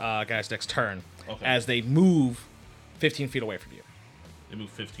this guy's next turn. Okay. As they move 15 feet away from you. They move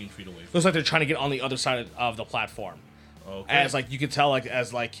 15 feet away. Looks like they're trying to get on the other side of the platform. Okay. As like you can tell, like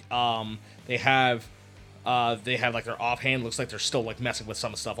as like they have like their offhand. Looks like they're still like messing with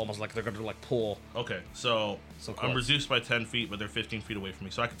some stuff, almost like they're going to like pull. Okay, so close. I'm reduced by 10 feet, but they're 15 feet away from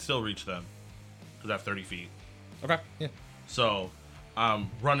me, so I can still reach them because I have 30 feet. Okay. Yeah. So I'm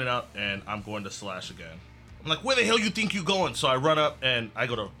running up and I'm going to slash again. I'm like, where the hell you think you going? So I run up and I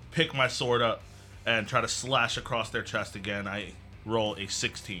go to pick my sword up and try to slash across their chest again. I roll a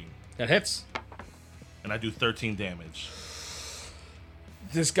 16. That hits. And I do 13 damage.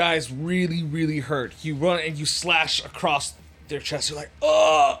 This guy's really, really hurt. You run and you slash across their chest. You're like,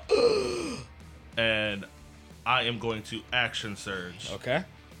 oh! And I am going to action surge. Okay.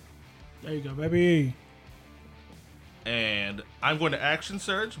 There you go, baby. And I'm going to action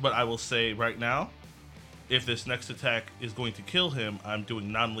surge, but I will say right now, if this next attack is going to kill him, I'm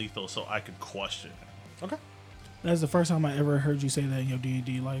doing non-lethal so I can question him. Okay. That's the first time I ever heard you say that in your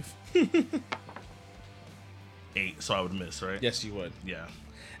D&D life. 8, so I would miss, right? Yes, you would. Yeah.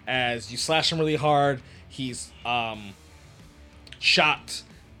 As you slash him really hard, he's shot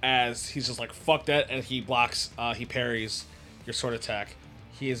as he's just like, fuck that, and he blocks, he parries your sword attack.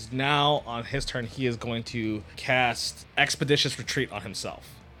 He is now, on his turn, he is going to cast Expeditious Retreat on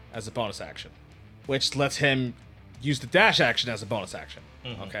himself as a bonus action, which lets him use the dash action as a bonus action.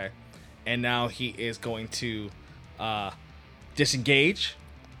 Mm-hmm. Okay? And now he is going to disengage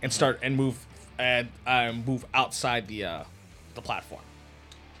and start and move outside the platform.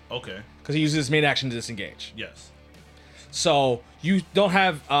 Okay. Because he uses his main action to disengage. Yes. So you don't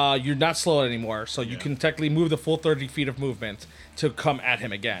have, you're not slowed anymore, so you can technically move the full 30 feet of movement to come at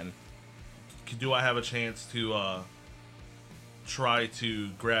him again. Do I have a chance to try to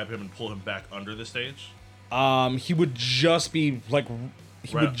grab him and pull him back under the stage? He would just be like,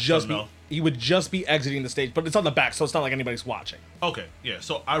 he would just be exiting the stage, but it's on the back, so it's not like anybody's watching. Okay, yeah.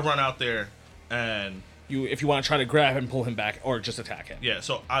 So I run out there and If you want to try to grab him, pull him back, or just attack him. yeah.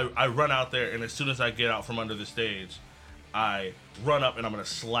 So I run out there, and as soon as I get out from under the stage, I run up and I'm gonna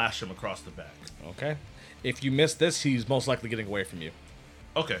slash him across the back. Okay. If you miss this, he's most likely getting away from you.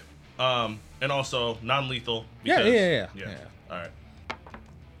 Okay. And also non-lethal. Yeah. All right.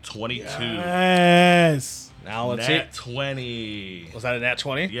 22. Yes. Now let's see. Nat 20. Was that a nat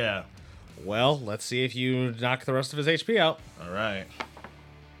 20? Yeah. Well, let's see if you knock the rest of his HP out. All right.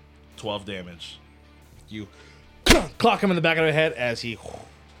 12 damage. You clock him in the back of the head as he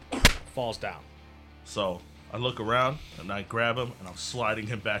falls down. So I look around and I grab him and I'm sliding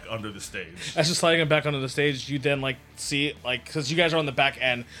him back under the stage. As you're sliding him back onto the stage, you then like see like, because you guys are on the back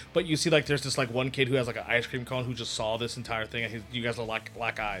end, but you see like there's this like one kid who has like an ice cream cone who just saw this entire thing, and you guys are like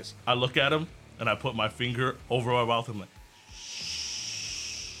black eyes. I look at him and I put my finger over my mouth and I'm like,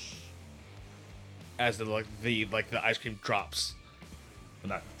 As the ice cream drops.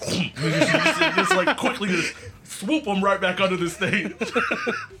 and I just like quickly just swoop him right back under the stage.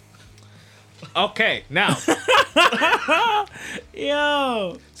 Okay, now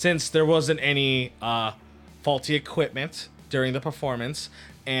Yo. since there wasn't any faulty equipment during the performance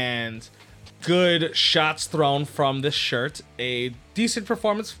and good shots thrown from this shirt, a decent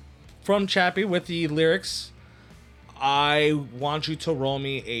performance from Chappie with the lyrics, I want you to roll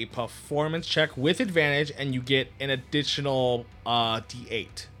me a performance check with advantage, and you get an additional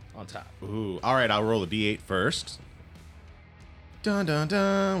D8 on top. Ooh. All right, I'll roll a D8 first. Dun dun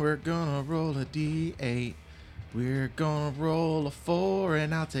dun. We're gonna roll a D8. We're gonna roll a 4,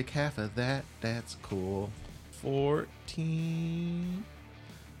 and I'll take half of that. That's cool. 14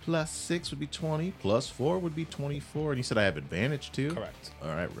 plus 6 would be 20. Plus 4 would be 24. And you said I have advantage too? Correct. All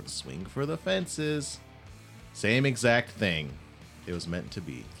right, we're gonna swing for the fences. Same exact thing. It was meant to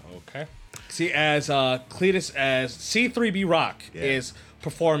be. Okay. See, as Cletus, as C3B Rock is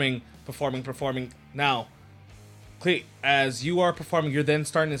performing. Now, Cleet, as you are performing, you're then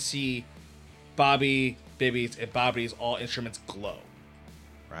starting to see Bobby, Bibby's, and Bobby's all instruments glow.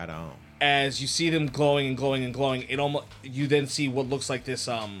 Right on. As you see them glowing and glowing and glowing, you then see what looks like this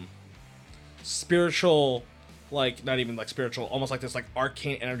spiritual, like not even like spiritual, almost like this like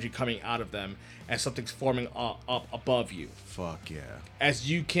arcane energy coming out of them as something's forming up above you. Fuck yeah. As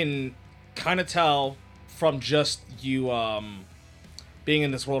you can kind of tell from just you being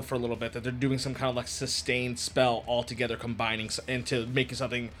in this world for a little bit that they're doing some kind of like sustained spell all together, combining into making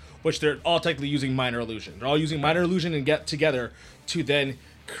something, which they're all technically using minor illusion. They're all using minor illusion and get together to then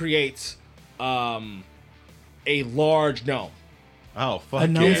create a large gnome. Oh, fuck A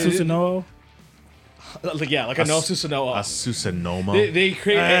gnome yeah. Susanoo. Yeah, like a gnome Susanoo. A Susanoma. They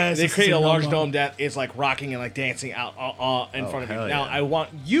create a large Susanoo. gnome that is like rocking and like dancing out in front of you. hell Now yeah. I want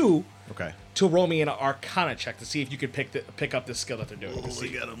you Okay. to roll me an Arcana check to see if you could pick up this skill that they're doing. To We see.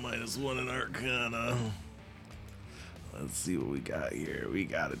 got a -1 in Arcana. Let's see what we got here. We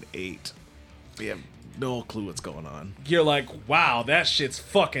got an 8. We have no clue what's going on. You're like, wow, that shit's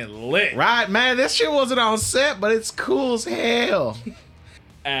fucking lit. Right, man. This shit wasn't on set, but it's cool as hell.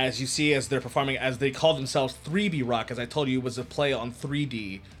 As you see, as they're performing, as they call themselves 3B Rock, as I told you, it was a play on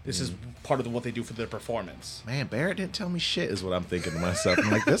 3D. This is part of what they do for their performance. Man, Barrett didn't tell me shit, is what I'm thinking to myself.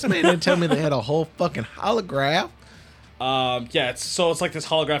 I'm like, this man didn't tell me they had a whole fucking holograph. Yeah, it's like this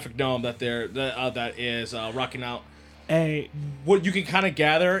holographic gnome that that is rocking out. Hey, What you can kind of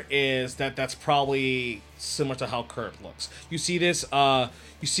gather is that that's probably similar to how Kurt looks. You see this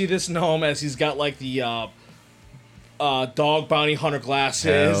gnome as he's got like the dog bounty hunter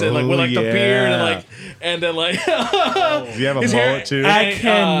glasses and like with like the Hell beard yeah. and then like Do you have a his mullet hair- too? I And,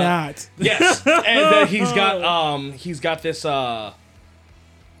 cannot. yes, and then he's got this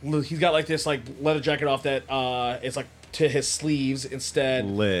he's got like this like leather jacket off that is like to his sleeves instead.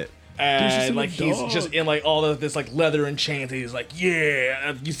 Lit. And Dude, like she's a he's dog. just in like all of this like leather and chains. And he's like,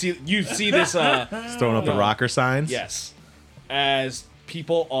 yeah. You see this. He's throwing up the rocker signs. Yes, as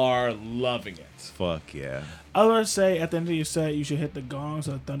people are loving it. Fuck yeah. I would say at the end of your set, you should hit the gong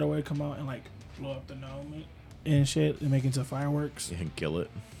so the thunder wave come out and like blow up the gnome and shit and make it into fireworks. You can kill it.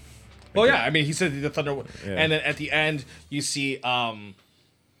 Well, yeah. I mean, he said the thunder, Yeah. and then at the end you see We're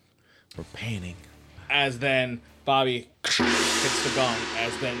painting. as then Bobby hits the gong,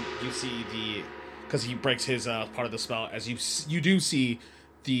 as then you see the, because he breaks his part of the spell, as you do see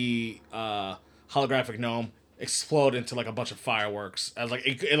the holographic gnome explode into like a bunch of fireworks, as like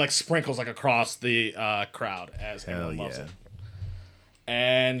it like sprinkles like across the crowd as Hell everyone loves yeah. it.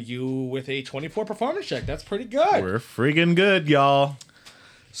 And you with a 24 performance check, that's pretty good. We're friggin' good, y'all.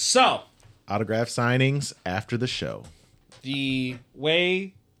 So Autograph signings after the show. the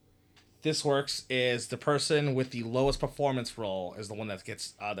way this works is the person with the lowest performance roll is the one that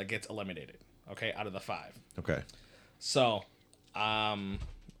gets eliminated. Okay, out of the 5. Okay. So, I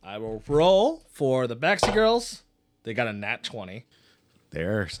will roll for the Baxi Girls. They got a nat 20.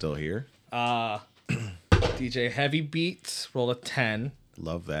 They're still here. DJ Heavy Beat rolled a 10.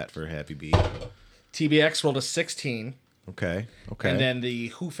 Love that for Happy Beat. TBX rolled a 16. Okay. Okay. And then the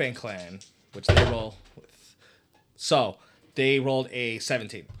Hufang Clan, which they roll with. So, they rolled a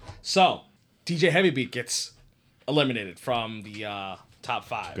 17. So, DJ Heavy Beat gets eliminated from the top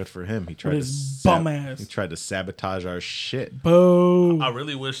 5. good for him. He tried his to bum ass. He tried to sabotage our shit. Boo. I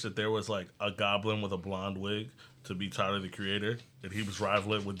really wish that there was like a goblin with a blonde wig to be Tyler the Creator, and he was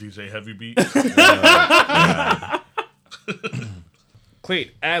rivaling with DJ Heavybeat.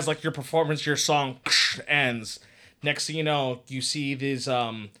 Cleat, as like your performance, your song ends. Next thing you know, you see these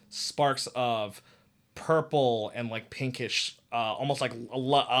sparks of purple and like pinkish, almost like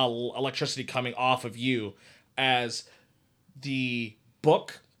electricity coming off of you, as the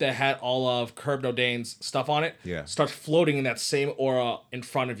book that had all of Curb Nodane's stuff on it starts floating in that same aura in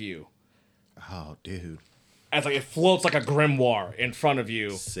front of you. Oh, dude. As like it floats like a grimoire in front of you.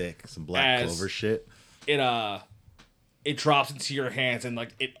 Sick. Some Black As- Clover shit. It drops into your hands and like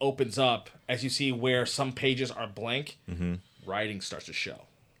it opens up as you see where some pages are blank. Writing starts to show.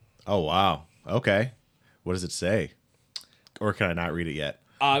 Oh, wow. Okay. What does it say? Or can I not read it yet?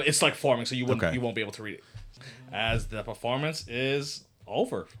 It's like forming, so you Okay. won't be able to read it. As the performance is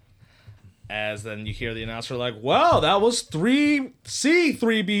over. As then you hear the announcer like, well, that was 3C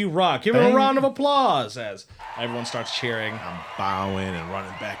 3B Rock. Give him a round of applause as everyone starts cheering. I'm bowing and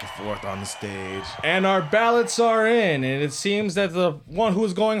running back and forth on the stage. And our ballots are in, and it seems that the one who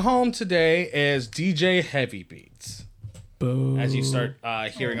is going home today is DJ Heavy Beats. Boo. As you start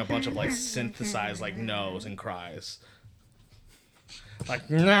hearing a bunch of like synthesized like no's and cries. Like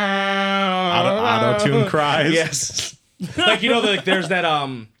no Auto-tune cries. Yes. Like like there's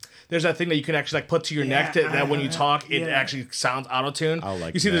that thing that you can actually like put to your neck that when you talk it actually sounds auto-tuned. I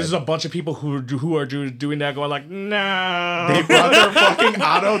like you see that. there's a bunch of people who are doing that going like no. They brought their fucking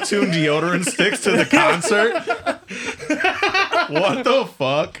auto-tune deodorant sticks to the concert. What the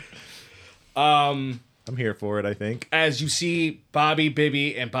fuck? I'm here for it, I think. As you see Bobby,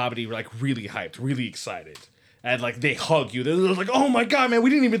 Bibby, and Bobbity like really hyped, really excited. And like they hug you. They're like, oh my god, man,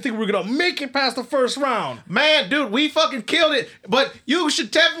 we didn't even think we were gonna make it past the first round. Man, dude, we fucking killed it. But you should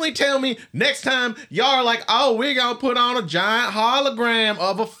definitely tell me next time y'all are like, oh, we're gonna put on a giant hologram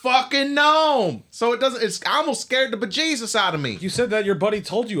of a fucking gnome. So it's almost scared the bejesus out of me. You said that your buddy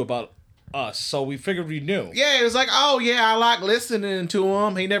told you about us, so we figured we knew. Yeah, it was like, oh yeah, I like listening to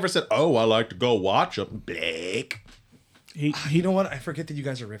him. He never said, oh, I like to go watch him. Blake. You know what? I forget that you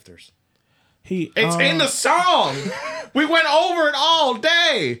guys are rifters. It's in the song. We went over it all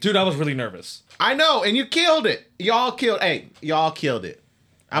day. Dude, I was really nervous. I know, and you killed it. Y'all killed it.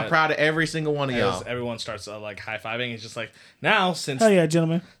 I'm proud of every single one of y'all. As everyone starts like high-fiving, it's just like, now, since Hell yeah,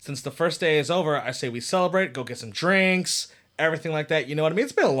 gentlemen. since the first day is over, I say we celebrate, go get some drinks, everything like that. You know what I mean?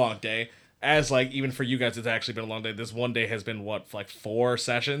 It's been a long day. As like, even for you guys, it's actually been a long day. This one day has been, what, like 4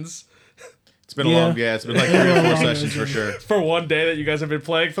 sessions? It's been it's been like 3 or 4 sessions for sure. For one day that you guys have been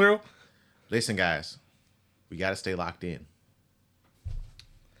playing through? Listen, guys, we gotta stay locked in.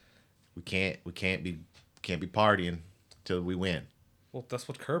 We can't be partying till we win. Well, that's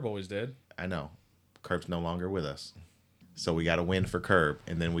what Curb always did. I know, Curb's no longer with us, so we gotta win for Curb,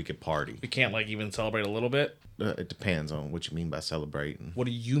 and then we can party. We can't like even celebrate a little bit. It depends on what you mean by celebrating. What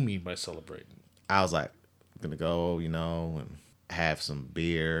do you mean by celebrating? I was like, gonna go, and have some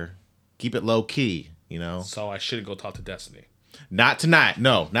beer, keep it low key, So I shouldn't go talk to Destiny. Not tonight.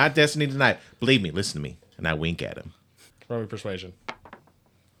 No, not Destiny tonight. Believe me, listen to me. And I wink at him. Roll me persuasion.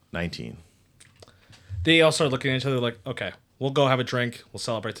 19. They all start looking at each other like, okay, we'll go have a drink. We'll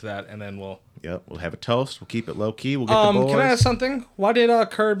celebrate to that, and then we'll... Yep, we'll have a toast. We'll keep it low key. We'll get the boys. Can I ask something? Why did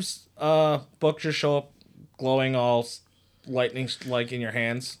Curb's book just show up glowing all lightning like in your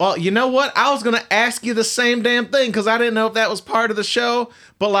hands? Well, you know what? I was gonna ask you the same damn thing because I didn't know if that was part of the show.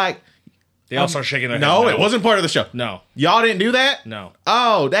 But like, They all start shaking their heads. no, it wasn't part of the show. No. Y'all didn't do that? No.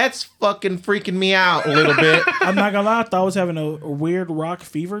 Oh, that's fucking freaking me out a little bit. I'm not gonna lie, I thought I was having a weird rock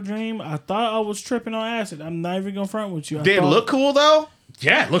fever dream. I thought I was tripping on acid. I'm not even gonna front with you. Did it look cool though?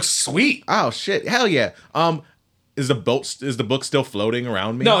 Yeah, it looks sweet. Oh shit! Hell yeah. Is the book still floating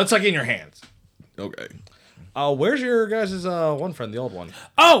around me? No, it's like in your hands. Okay. Where's your guys' one friend, the old one?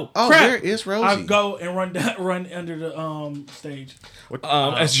 Oh, Oh, crap. where is Rosie? I go and run under the stage.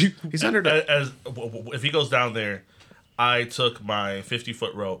 As you... He's under the. If he goes down there, I took my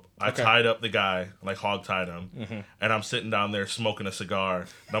 50-foot rope. I tied up the guy, like hog tied him, and I'm sitting down there smoking a cigar.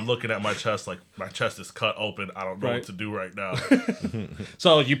 And I'm looking at my chest like my chest is cut open. I don't know Right. what to do right now.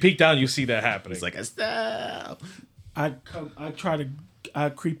 So you peek down, you see that happening. It's like a stop. I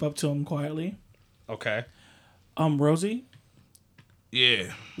creep up to him quietly. Okay. Rosie,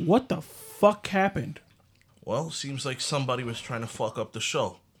 Yeah. what the fuck happened? Well, seems like somebody was trying to fuck up the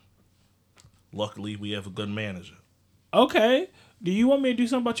show. Luckily, we have a good manager. Okay. Do you want me to do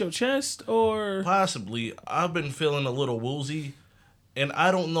something about your chest or? Possibly. I've been feeling a little woozy, and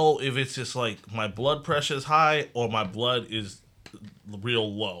I don't know if it's just like my blood pressure is high or my blood is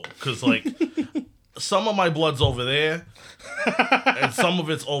real low. Because, like, some of my blood's over there, and some of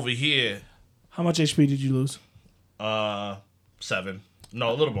it's over here. How much HP did you lose? 7.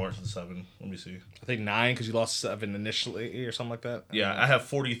 No, a little more than 7. Let me see. I think 9 because you lost 7 initially or something like that. Yeah, I have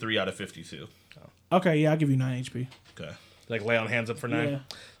 43 out of 52. Okay, yeah, I'll give you 9 HP. Okay. Like lay on hands up for 9. Yeah.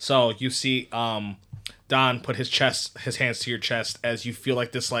 So you see Don put his hands to your chest as you feel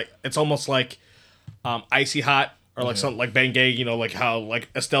like this, like it's almost like icy hot or like something like Bengay, you know, like how like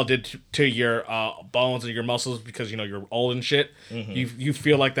Estelle did to your bones and your muscles because you know you're old and shit. You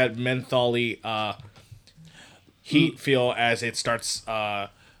feel like that mentholy heat feel as it starts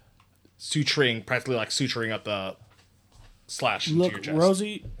suturing, practically like suturing up the slash into your Look, chest.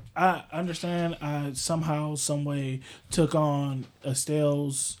 Rosie, I understand I somehow, some way took on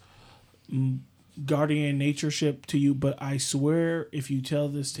Estelle's guardian natureship to you, but I swear if you tell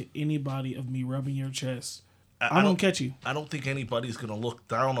this to anybody of me rubbing your chest, I'm going to catch you. I don't think anybody's going to look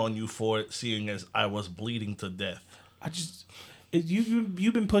down on you for it, seeing as I was bleeding to death.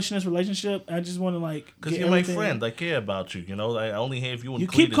 You've been pushing this relationship. I just want to like Because you're my friend. I care about you. You know, I only have you and You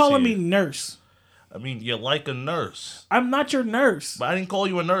Cletus keep calling here. me nurse. I mean, you're like a nurse. I'm not your nurse. But I didn't call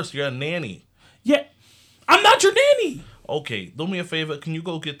you a nurse. You're a nanny. Yeah, I'm not your nanny. Okay, do me a favor. Can you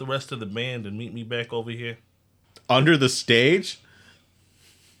go get the rest of the band and meet me back over here? Under the stage?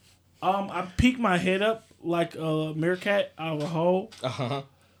 I peek my head up like a meerkat out of a hole. Uh-huh.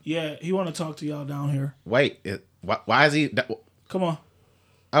 Yeah, he want to talk to y'all down here. Wait, why is he? Come on.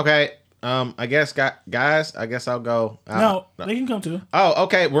 Okay, I guess, guys, I guess I'll go. No, they can come too. Oh,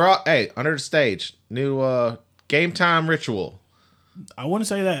 okay, we're all, hey, under the stage. New game time ritual. I wouldn't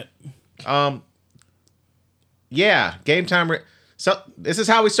say that. Yeah, game time. So this is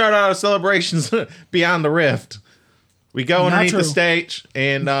how we start our celebrations beyond the rift. We go Not underneath the true. stage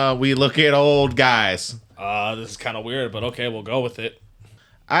and we look at old guys. This is kind of weird, but okay, we'll go with it.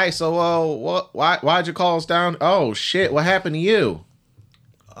 All right, so why'd you call us down? Oh shit, what happened to you?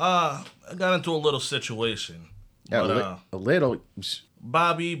 I got into a little situation. Yeah, But, a little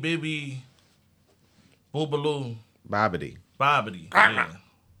Bobby, Bibby, Boobaloo, Bobbity. Bobbity. Yeah.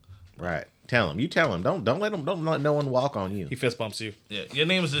 Right. Tell him. You tell him. Don't let no one walk on you. He fist bumps you. Yeah, your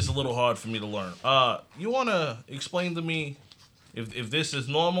name is just a little hard for me to learn. You want to explain to me if this is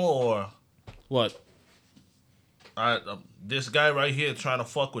normal or What? this guy right here trying to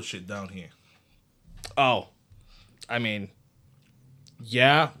fuck with shit down here? Oh, I mean,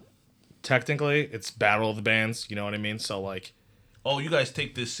 yeah, technically it's Battle of the Bands. You know what I mean? So like, Oh, you guys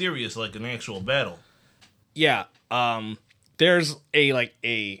take this serious like an actual battle. yeah, there's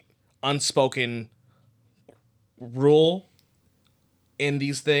a unspoken rule in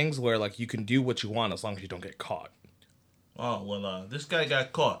these things where like you can do what you want as long as you don't get caught. Oh, well, this guy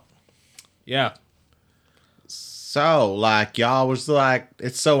got caught. Yeah. So, like, y'all was like,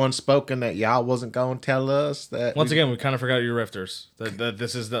 it's so unspoken that y'all wasn't going to tell us that. Once again, we kind of forgot your rifters.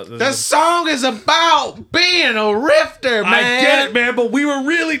 This is The song is about being a rifter, man. I get it, man, but we were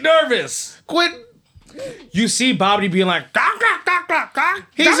really nervous. Quit You see Bobby being like, "Gah, gah, gah, gah, gah,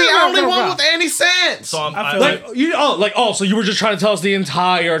 He's gah, the gah, only gah, one gah." with any sense. So I feel Like so you were just trying to tell us the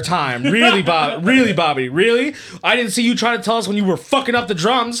entire time, really, really, Bobby, really? I didn't see you trying to tell us when you were fucking up the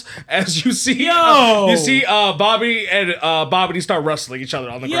drums. As you see, Bobby and Bobby start wrestling each other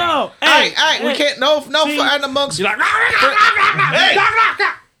on the ground. Hey, we can't no fighting amongst. You're like, Hey!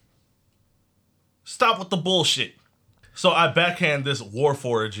 Stop with the bullshit. So I backhand this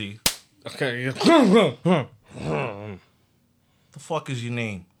Warforgy. okay. The fuck is your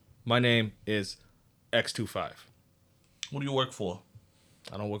name? My name is X25. What do you work for?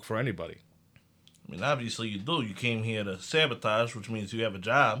 I don't work for anybody. I mean, obviously you do. You came here to sabotage, which means you have a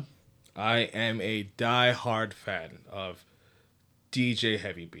job. I am a die-hard fan of DJ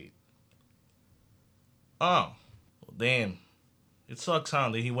Heavy Beat. Oh. Well, damn. It sucks, huh,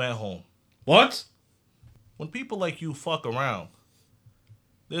 that he went home. What? When people like you fuck around,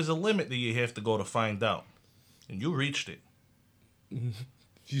 there's a limit that you have to go to find out. And you reached it.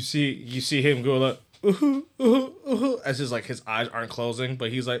 You see him go like as his like his eyes aren't closing, but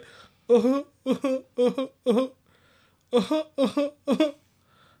he's like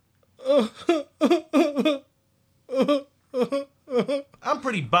I'm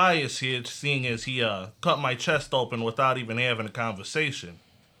pretty biased here, seeing as he cut my chest open without even having a conversation.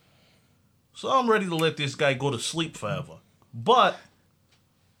 So I'm ready to let this guy go to sleep forever. But,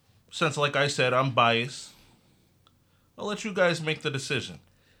 since like I said, I'm biased, I'll let you guys make the decision.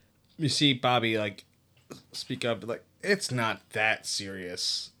 You see Bobby like speak up like it's not that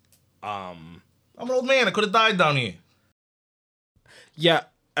serious. I'm an old man. I could have died down here. Yeah,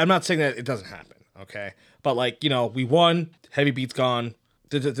 I'm not saying that it doesn't happen, okay? But like, you know, we won, Heavy Beat's gone.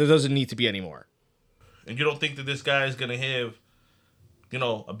 There doesn't need to be any more. And you don't think that this guy is going to have, you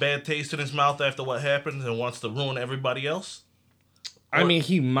know, a bad taste in his mouth after what happened and wants to ruin everybody else? I mean,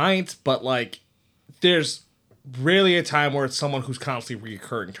 he might, but like, there's rarely a time where it's someone who's constantly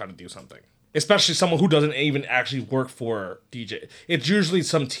reoccurring trying to do something. Especially someone who doesn't even actually work for DJ. It's usually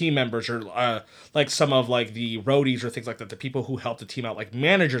some team members or like some of like the roadies or things like that. The people who help the team out, like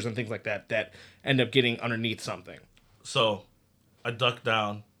managers and things like that, that end up getting underneath something. So, I duck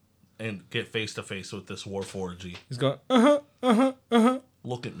down and get face to face with this Warforgy. He's going,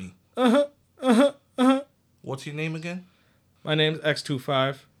 Look at me. What's your name again? My name's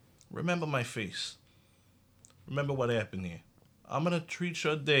X25. Remember my face. Remember what happened here. I'm going to treat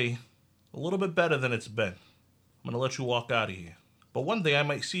your day a little bit better than it's been. I'm going to let you walk out of here. But one day I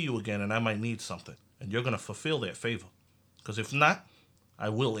might see you again and I might need something. And you're going to fulfill that favor. Because if not, I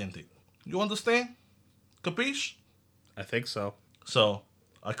will end it. You understand? Capiche? I think so. So,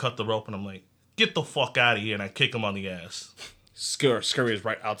 I cut the rope and I'm like, get the fuck out of here, and I kick him on the ass. Scurry is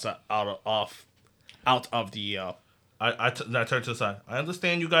right out of the... I turned to the side. I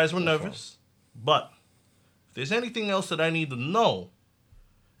understand you guys were nervous, but if there's anything else that I need to know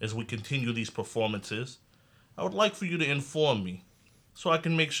as we continue these performances, I would like for you to inform me so I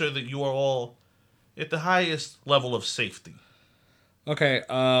can make sure that you are all at the highest level of safety. Okay,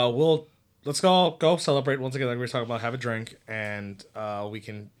 let's go celebrate once again. Like we were talking about, have a drink, and we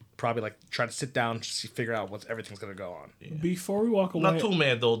can probably like try to sit down, figure out what everything's gonna go on. Yeah. Before we walk away, Not too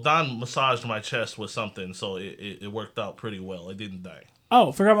mad though. Don massaged my chest with something, so it worked out pretty well. I didn't die.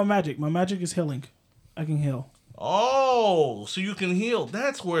 oh, forgot my magic. My magic is healing. I can heal. Oh, so you can heal.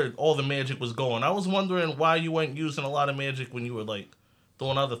 That's where all the magic was going. I was wondering why you weren't using a lot of magic when you were like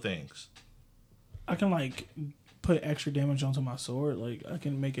doing other things. I can like put extra damage onto my sword. Like I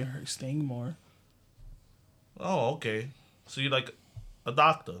can make it hurt, sting more. Oh, okay. So you're like a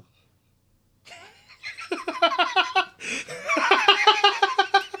doctor.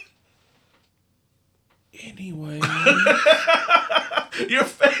 Anyway, Your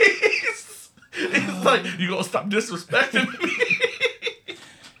face. It's like, you gonna stop disrespecting me?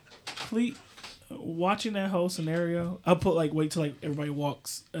 please. Watching that whole scenario, I put like wait till like everybody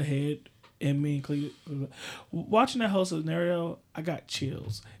walks ahead and me and Cleve. Watching that whole scenario, I got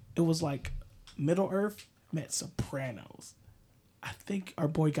chills. It was like Middle Earth met Sopranos. I think our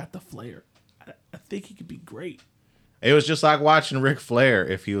boy got the flair. I think he could be great. It was just like watching Ric Flair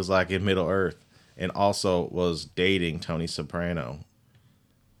if he was like in Middle Earth and also was dating Tony Soprano.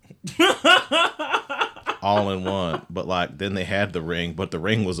 All in one. But like then they had the ring, but the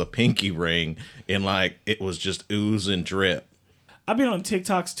ring was a pinky ring and like it was just ooze and drip. I've been on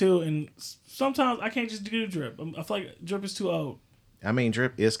TikToks too, and sometimes I can't just do drip. I feel like drip is too old. I mean,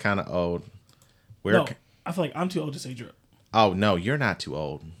 drip is kind of old. No, I feel like I'm too old to say drip. Oh, no, you're not too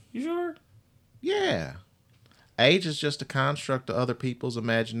old. You sure? Yeah. Age is just a construct of other people's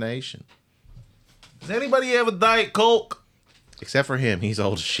imagination. Does anybody have a Diet Coke? Except for him, he's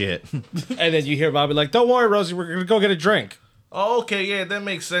old as shit. And then you hear Bobby like, "Don't worry, Rosie, we're gonna go get a drink." Oh, okay, yeah, that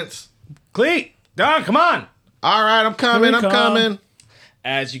makes sense. Cleet, Don, come on. All right, I'm coming. I'm coming.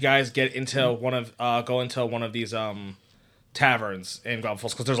 As you guys get into one of these taverns in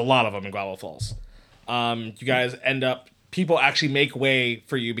Guavofalls, because there's a lot of them in Guavofalls. You guys end up, people actually make way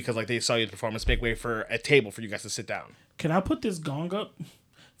for you because like they saw you performance, make way for a table for you guys to sit down. Can I put this gong up?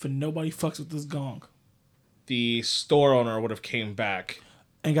 For nobody fucks with this gong. The store owner would have came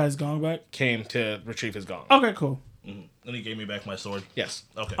And got his gong back? Came to retrieve his gong. Okay, cool. Mm-hmm. And he gave me back my sword. Yes.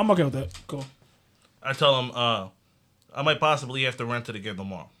 Okay. I'm okay with that. Cool. I tell him, I might possibly have to rent it again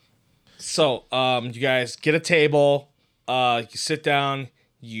tomorrow. So, you guys get a table. You sit down.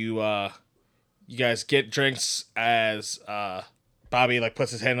 You guys get drinks as Bobby like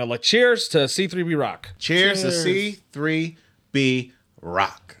puts his hand up like, cheers to C3B Rock. Cheers to C3B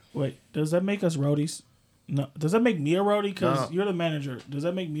Rock. Wait, does that make us roadies? No. Does that make me a roadie? Because No. you're the manager. Does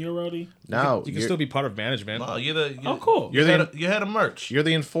that make me a roadie? No, You can still be part of management. No, Oh, cool. You're the head of merch. You're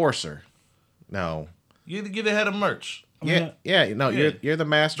the enforcer. No. You're the head of merch. Yeah, no, Yeah. You're the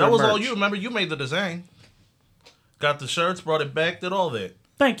master. That was of merch. all you. Remember, you made the design. Got the shirts, brought it back, did all that.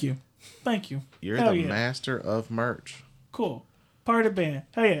 Thank you. You're Hell the yeah. master of merch. Cool. Part of the band.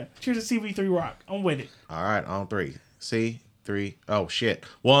 Hell yeah. Cheers to CV3 Rock. I'm with it. All right, on 3. C3. Oh shit.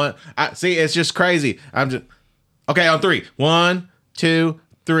 1. See, it's just crazy. I'm just okay on 3. 1, 2,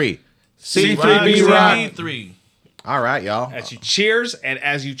 3. C3B Rock. C3. All right, y'all. As you cheers, and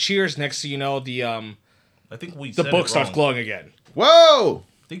as you cheers, next thing you know, the I think we the said book it starts wrong. glowing again. Whoa.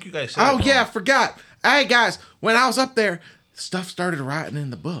 I think you guys said Oh it yeah, I wrong. forgot. Hey guys, when I was up there, stuff started writing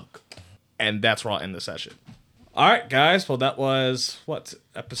in the book. And that's where I'll end the session. All right, guys. Well, that was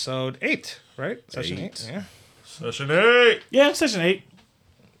episode 8, right? Session 8. Yeah. Session 8. Yeah, session 8.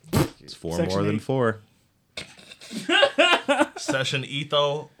 It's 4 Section more than 8. 4. Session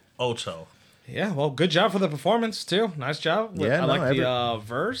Ito Ocho. Yeah. Well, good job for the performance too. Nice job. Yeah, I no, like the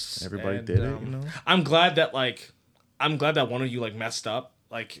verse. everybody and, did it, you know? I'm glad that one of you like messed up.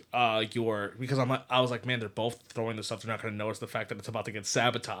 Like I was like, man, they're both throwing this stuff. They're not going to notice the fact that it's about to get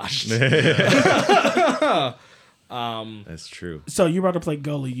sabotaged. That's true. So you're about to play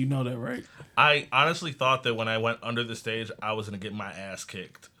goalie. You know that, right? I honestly thought that when I went under the stage, I was going to get my ass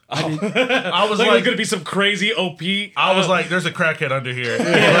kicked. I was was like, like- it's going to be some crazy OP. I was like, there's a crackhead under here.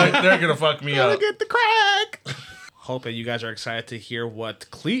 Like, they're going to fuck me up. Get the crack. Hoping you guys are excited to hear what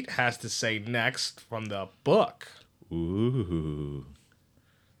Cleet has to say next from the book. Ooh.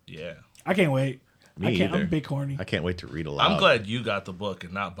 Yeah. I can't wait. Me I'm either. big horny. I can't wait to read aloud. I'm glad you got the book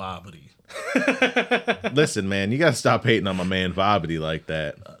and not Bobbity. Listen, man, you gotta stop hating on my man Bobbity like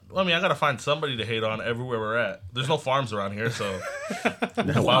that. I mean, I got to find somebody to hate on everywhere we're at. There's no farms around here, so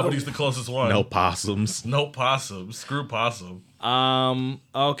Bobbity's the closest one. No possums. No possum. Screw possum.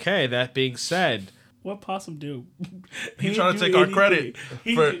 Okay, that being said, What possum do? He's trying to take our credit.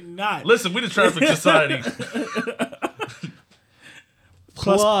 He for- did not. Listen, we the Traffic Society.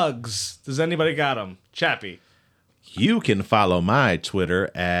 plugs. Does anybody got them? Chappie. You can follow my Twitter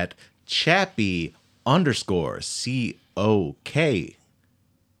at Chappie_COK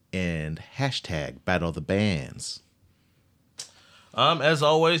and hashtag Battle the Bands. As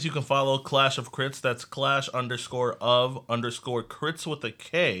always, you can follow Clash of Crits. That's Clash_of_crits with a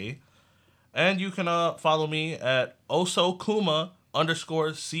K. And you can follow me at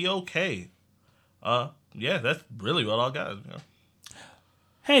osokuma_COK. Yeah, that's really what I got. Yeah.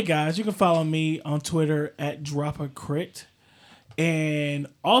 Hey guys, you can follow me on Twitter at DropACrit. And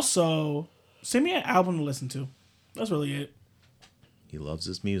also, send me an album to listen to. That's really it. He loves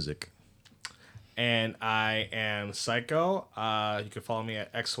his music. And I am Psycho. You can follow me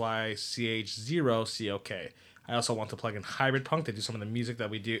at XYCH0COK. I also want to plug in Hybrid Punk. They do some of the music that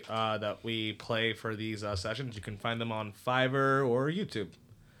we do that we play for these sessions. You can find them on Fiverr or YouTube.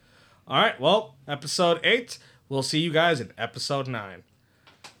 All right, well, episode 8. We'll see you guys in episode 9.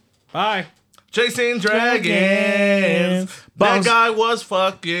 Bye. Chasing Dragons. That guy was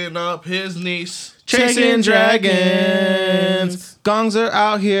fucking up his niece. Chasing dragons. Gongs are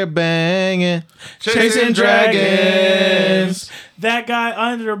out here banging. Chasing dragons. That guy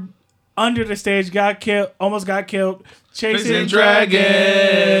under the stage almost got killed. Chasing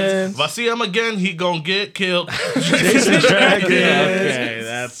dragons. If I see him again, he gonna get killed. Chasing dragons. Okay,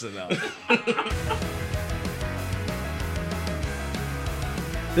 that's enough.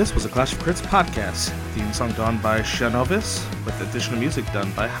 This was a Clash of Crits podcast. Theme song done by Shanovis, with additional music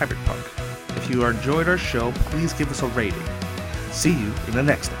done by Hybrid Punk. If you enjoyed our show, please give us a rating. See you in the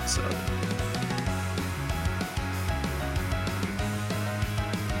next episode.